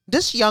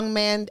 This young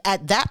man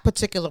at that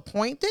particular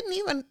point didn't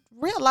even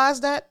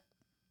realize that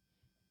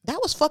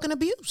was fucking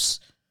abuse.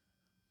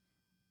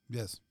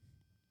 Yes.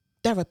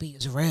 Therapy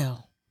is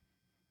real.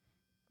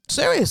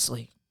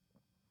 Seriously.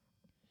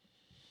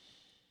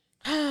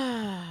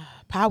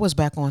 Power's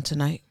back on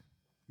tonight.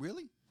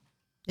 Really?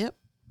 Yep.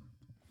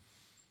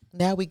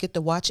 Now we get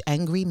to watch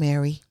Angry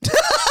Mary.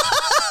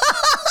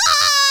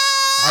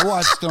 I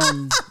watched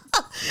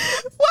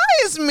Why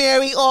is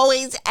Mary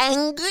always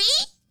angry?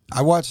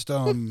 I watched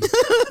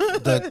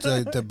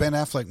the Ben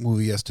Affleck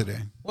movie yesterday.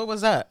 What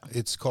was that?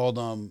 It's called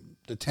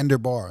The Tender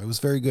Bar. It was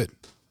very good.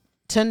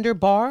 Tender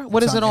Bar?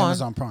 What is it on?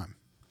 Amazon Prime.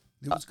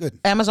 It was good.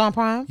 Amazon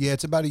Prime? Yeah,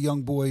 it's about a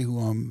young boy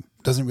who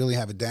doesn't really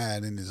have a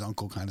dad, and his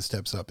uncle kind of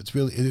steps up. It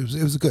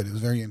was good. It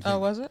was very entertaining. Oh,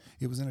 was it?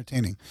 It was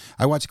entertaining.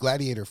 I watched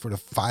Gladiator for the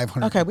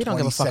 500. Okay, we don't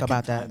give a fuck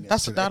about that.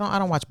 I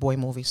don't watch boy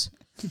movies.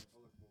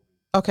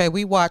 Okay,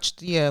 we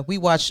watched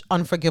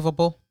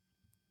Unforgivable,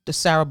 the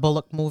Sarah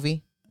Bullock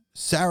movie.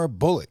 Sarah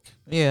Bullock.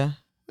 Yeah.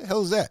 What the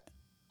hell is that?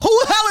 Who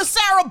the hell is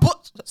Sarah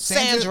Bullock?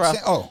 Sandra.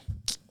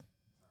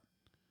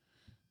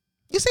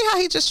 see how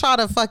he just tried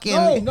to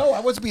fucking. No, I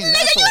wasn't being an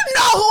Nigga, asshole. you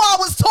know who I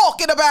was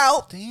talking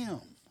about. Damn.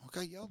 I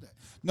got yelled at.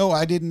 No,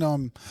 I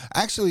didn't.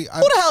 Actually, Who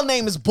the hell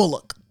name is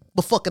Bullock?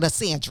 But fucking a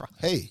Sandra.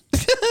 Hey.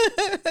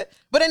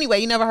 But anyway,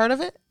 you never heard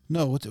of it?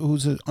 No,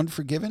 who's it?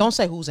 Unforgiven? Don't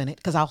say who's in it,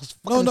 because I was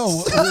No, fucking no.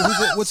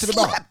 Who's it? What's it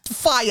about? slap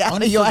fire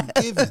out of your ass.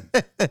 Unforgiven.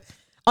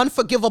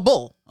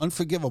 Unforgivable.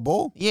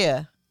 Unforgivable?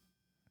 Yeah.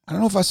 I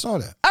don't know if I saw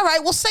that. All right,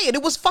 we'll say it.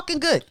 It was fucking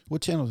good.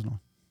 What channel is it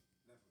on?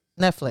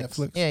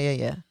 Netflix.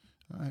 Yeah.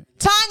 All right.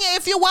 Tanya,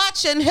 if you're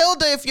watching,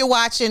 Hilda, if you're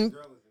watching.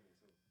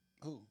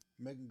 Who?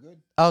 Megan Good?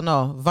 Oh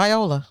no,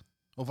 Viola.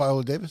 Oh,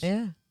 Viola Davis?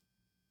 Yeah.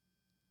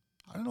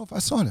 I don't know if I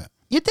saw that.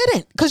 You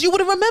didn't, because you would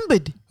have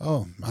remembered.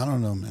 Oh, I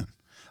don't know, man.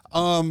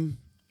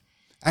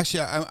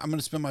 Actually, I'm going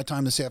to spend my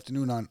time this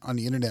afternoon on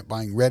the internet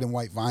buying red and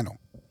white vinyl.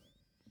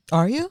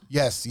 Are you?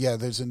 Yes, yeah.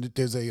 There's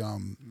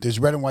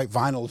red and white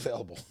vinyl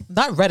available.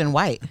 Not red and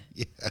white.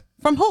 Yeah.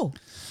 From who?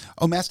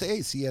 Oh, Master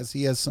Ace. He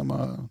has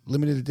some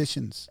limited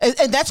editions.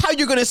 And that's how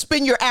you're going to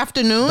spend your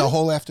afternoon? The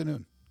whole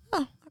afternoon.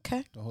 Oh,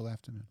 okay. The whole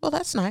afternoon. Well,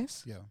 that's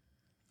nice. Yeah.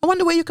 I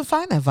wonder where you can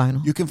find that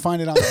vinyl. You can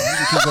find it online.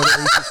 You can go to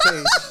Ace's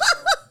page.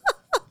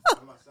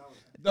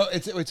 No,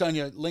 it's on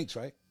your links,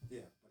 right?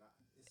 Yeah, but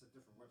it's a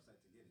different website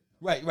to get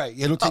it. Right.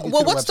 It'll take you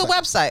to what's the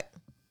website?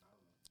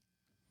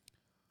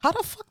 How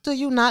the fuck do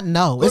you not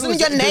know? Well, Isn't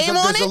your name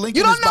on it?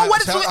 You don't know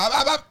what it's.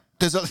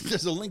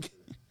 There's a link.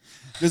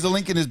 There's a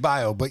link in his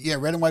bio. But yeah,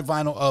 red and white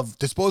vinyl of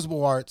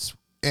Disposable Arts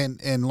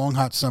and Long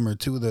Hot Summer,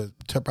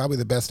 probably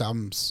the best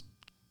albums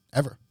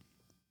ever.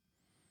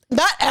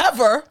 Not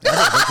ever. They're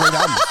great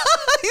albums.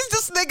 He's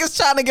just niggas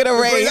trying to get a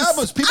raise. Great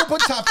albums. People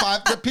put top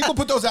five. People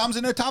put those albums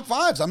in their top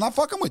fives. I'm not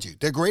fucking with you.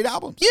 They're great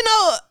albums. You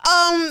know,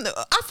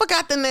 I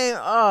forgot the name.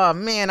 Oh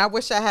man, I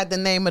wish I had the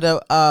name of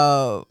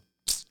the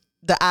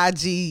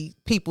IG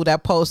people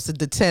that posted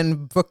the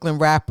 10 Brooklyn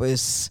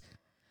rappers.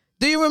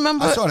 Do you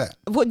remember? I saw that.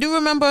 Do you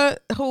remember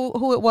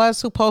who it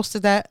was who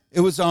posted that?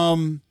 It was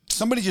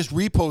somebody just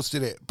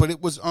reposted it, but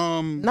it was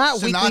not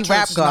Sinatra, Weekly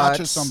Rap Sinatra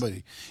Gods.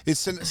 somebody.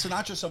 It's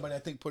Sinatra somebody I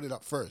think put it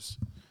up first.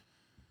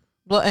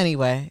 Well,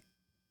 anyway,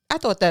 I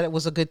thought that it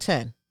was a good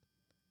 10.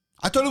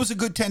 I thought it was a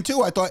good 10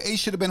 too. I thought A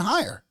should have been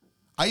higher.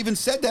 I even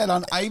said that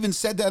on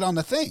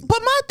the thing. But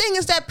my thing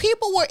is that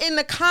people were in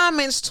the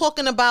comments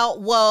talking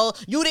about, well,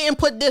 you didn't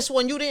put this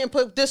one, you didn't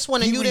put this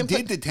one, and you didn't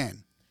put the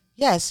 10.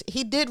 Yes,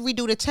 he did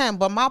redo the 10,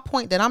 but my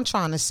point that I'm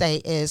trying to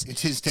say is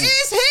It's his 10.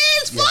 It's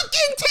his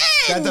fucking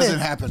 10. That doesn't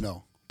happen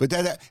though. But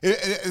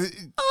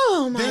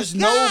oh my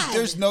God.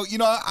 There's no,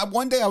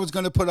 one day I was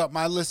going to put up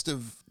my list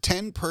of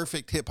 10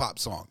 perfect hip hop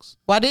songs.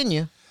 Why didn't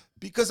you?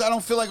 Because I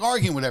don't feel like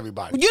arguing with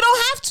everybody. You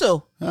don't have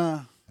to.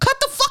 Cut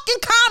the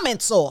fucking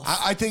comments off.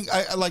 I think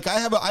I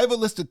have a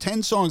list of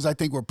 10 songs I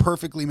think were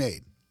perfectly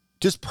made.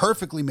 Just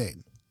perfectly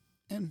made.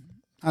 And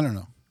I don't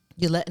know.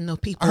 You're letting no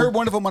people. I heard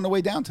one of them on the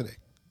way down today.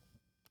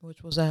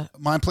 Which was that?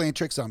 Mind Playing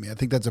Tricks on Me. I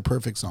think that's a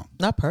perfect song.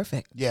 Not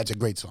perfect. Yeah, it's a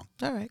great song.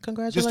 All right,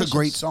 congratulations. Just a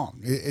great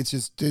song.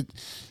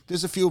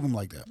 There's a few of them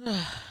like that.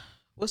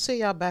 We'll see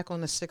y'all back on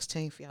the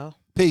 16th, y'all.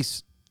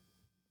 Peace.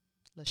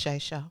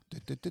 Lachey Show.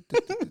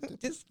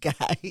 This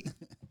guy.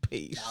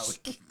 Peace.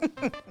 Show.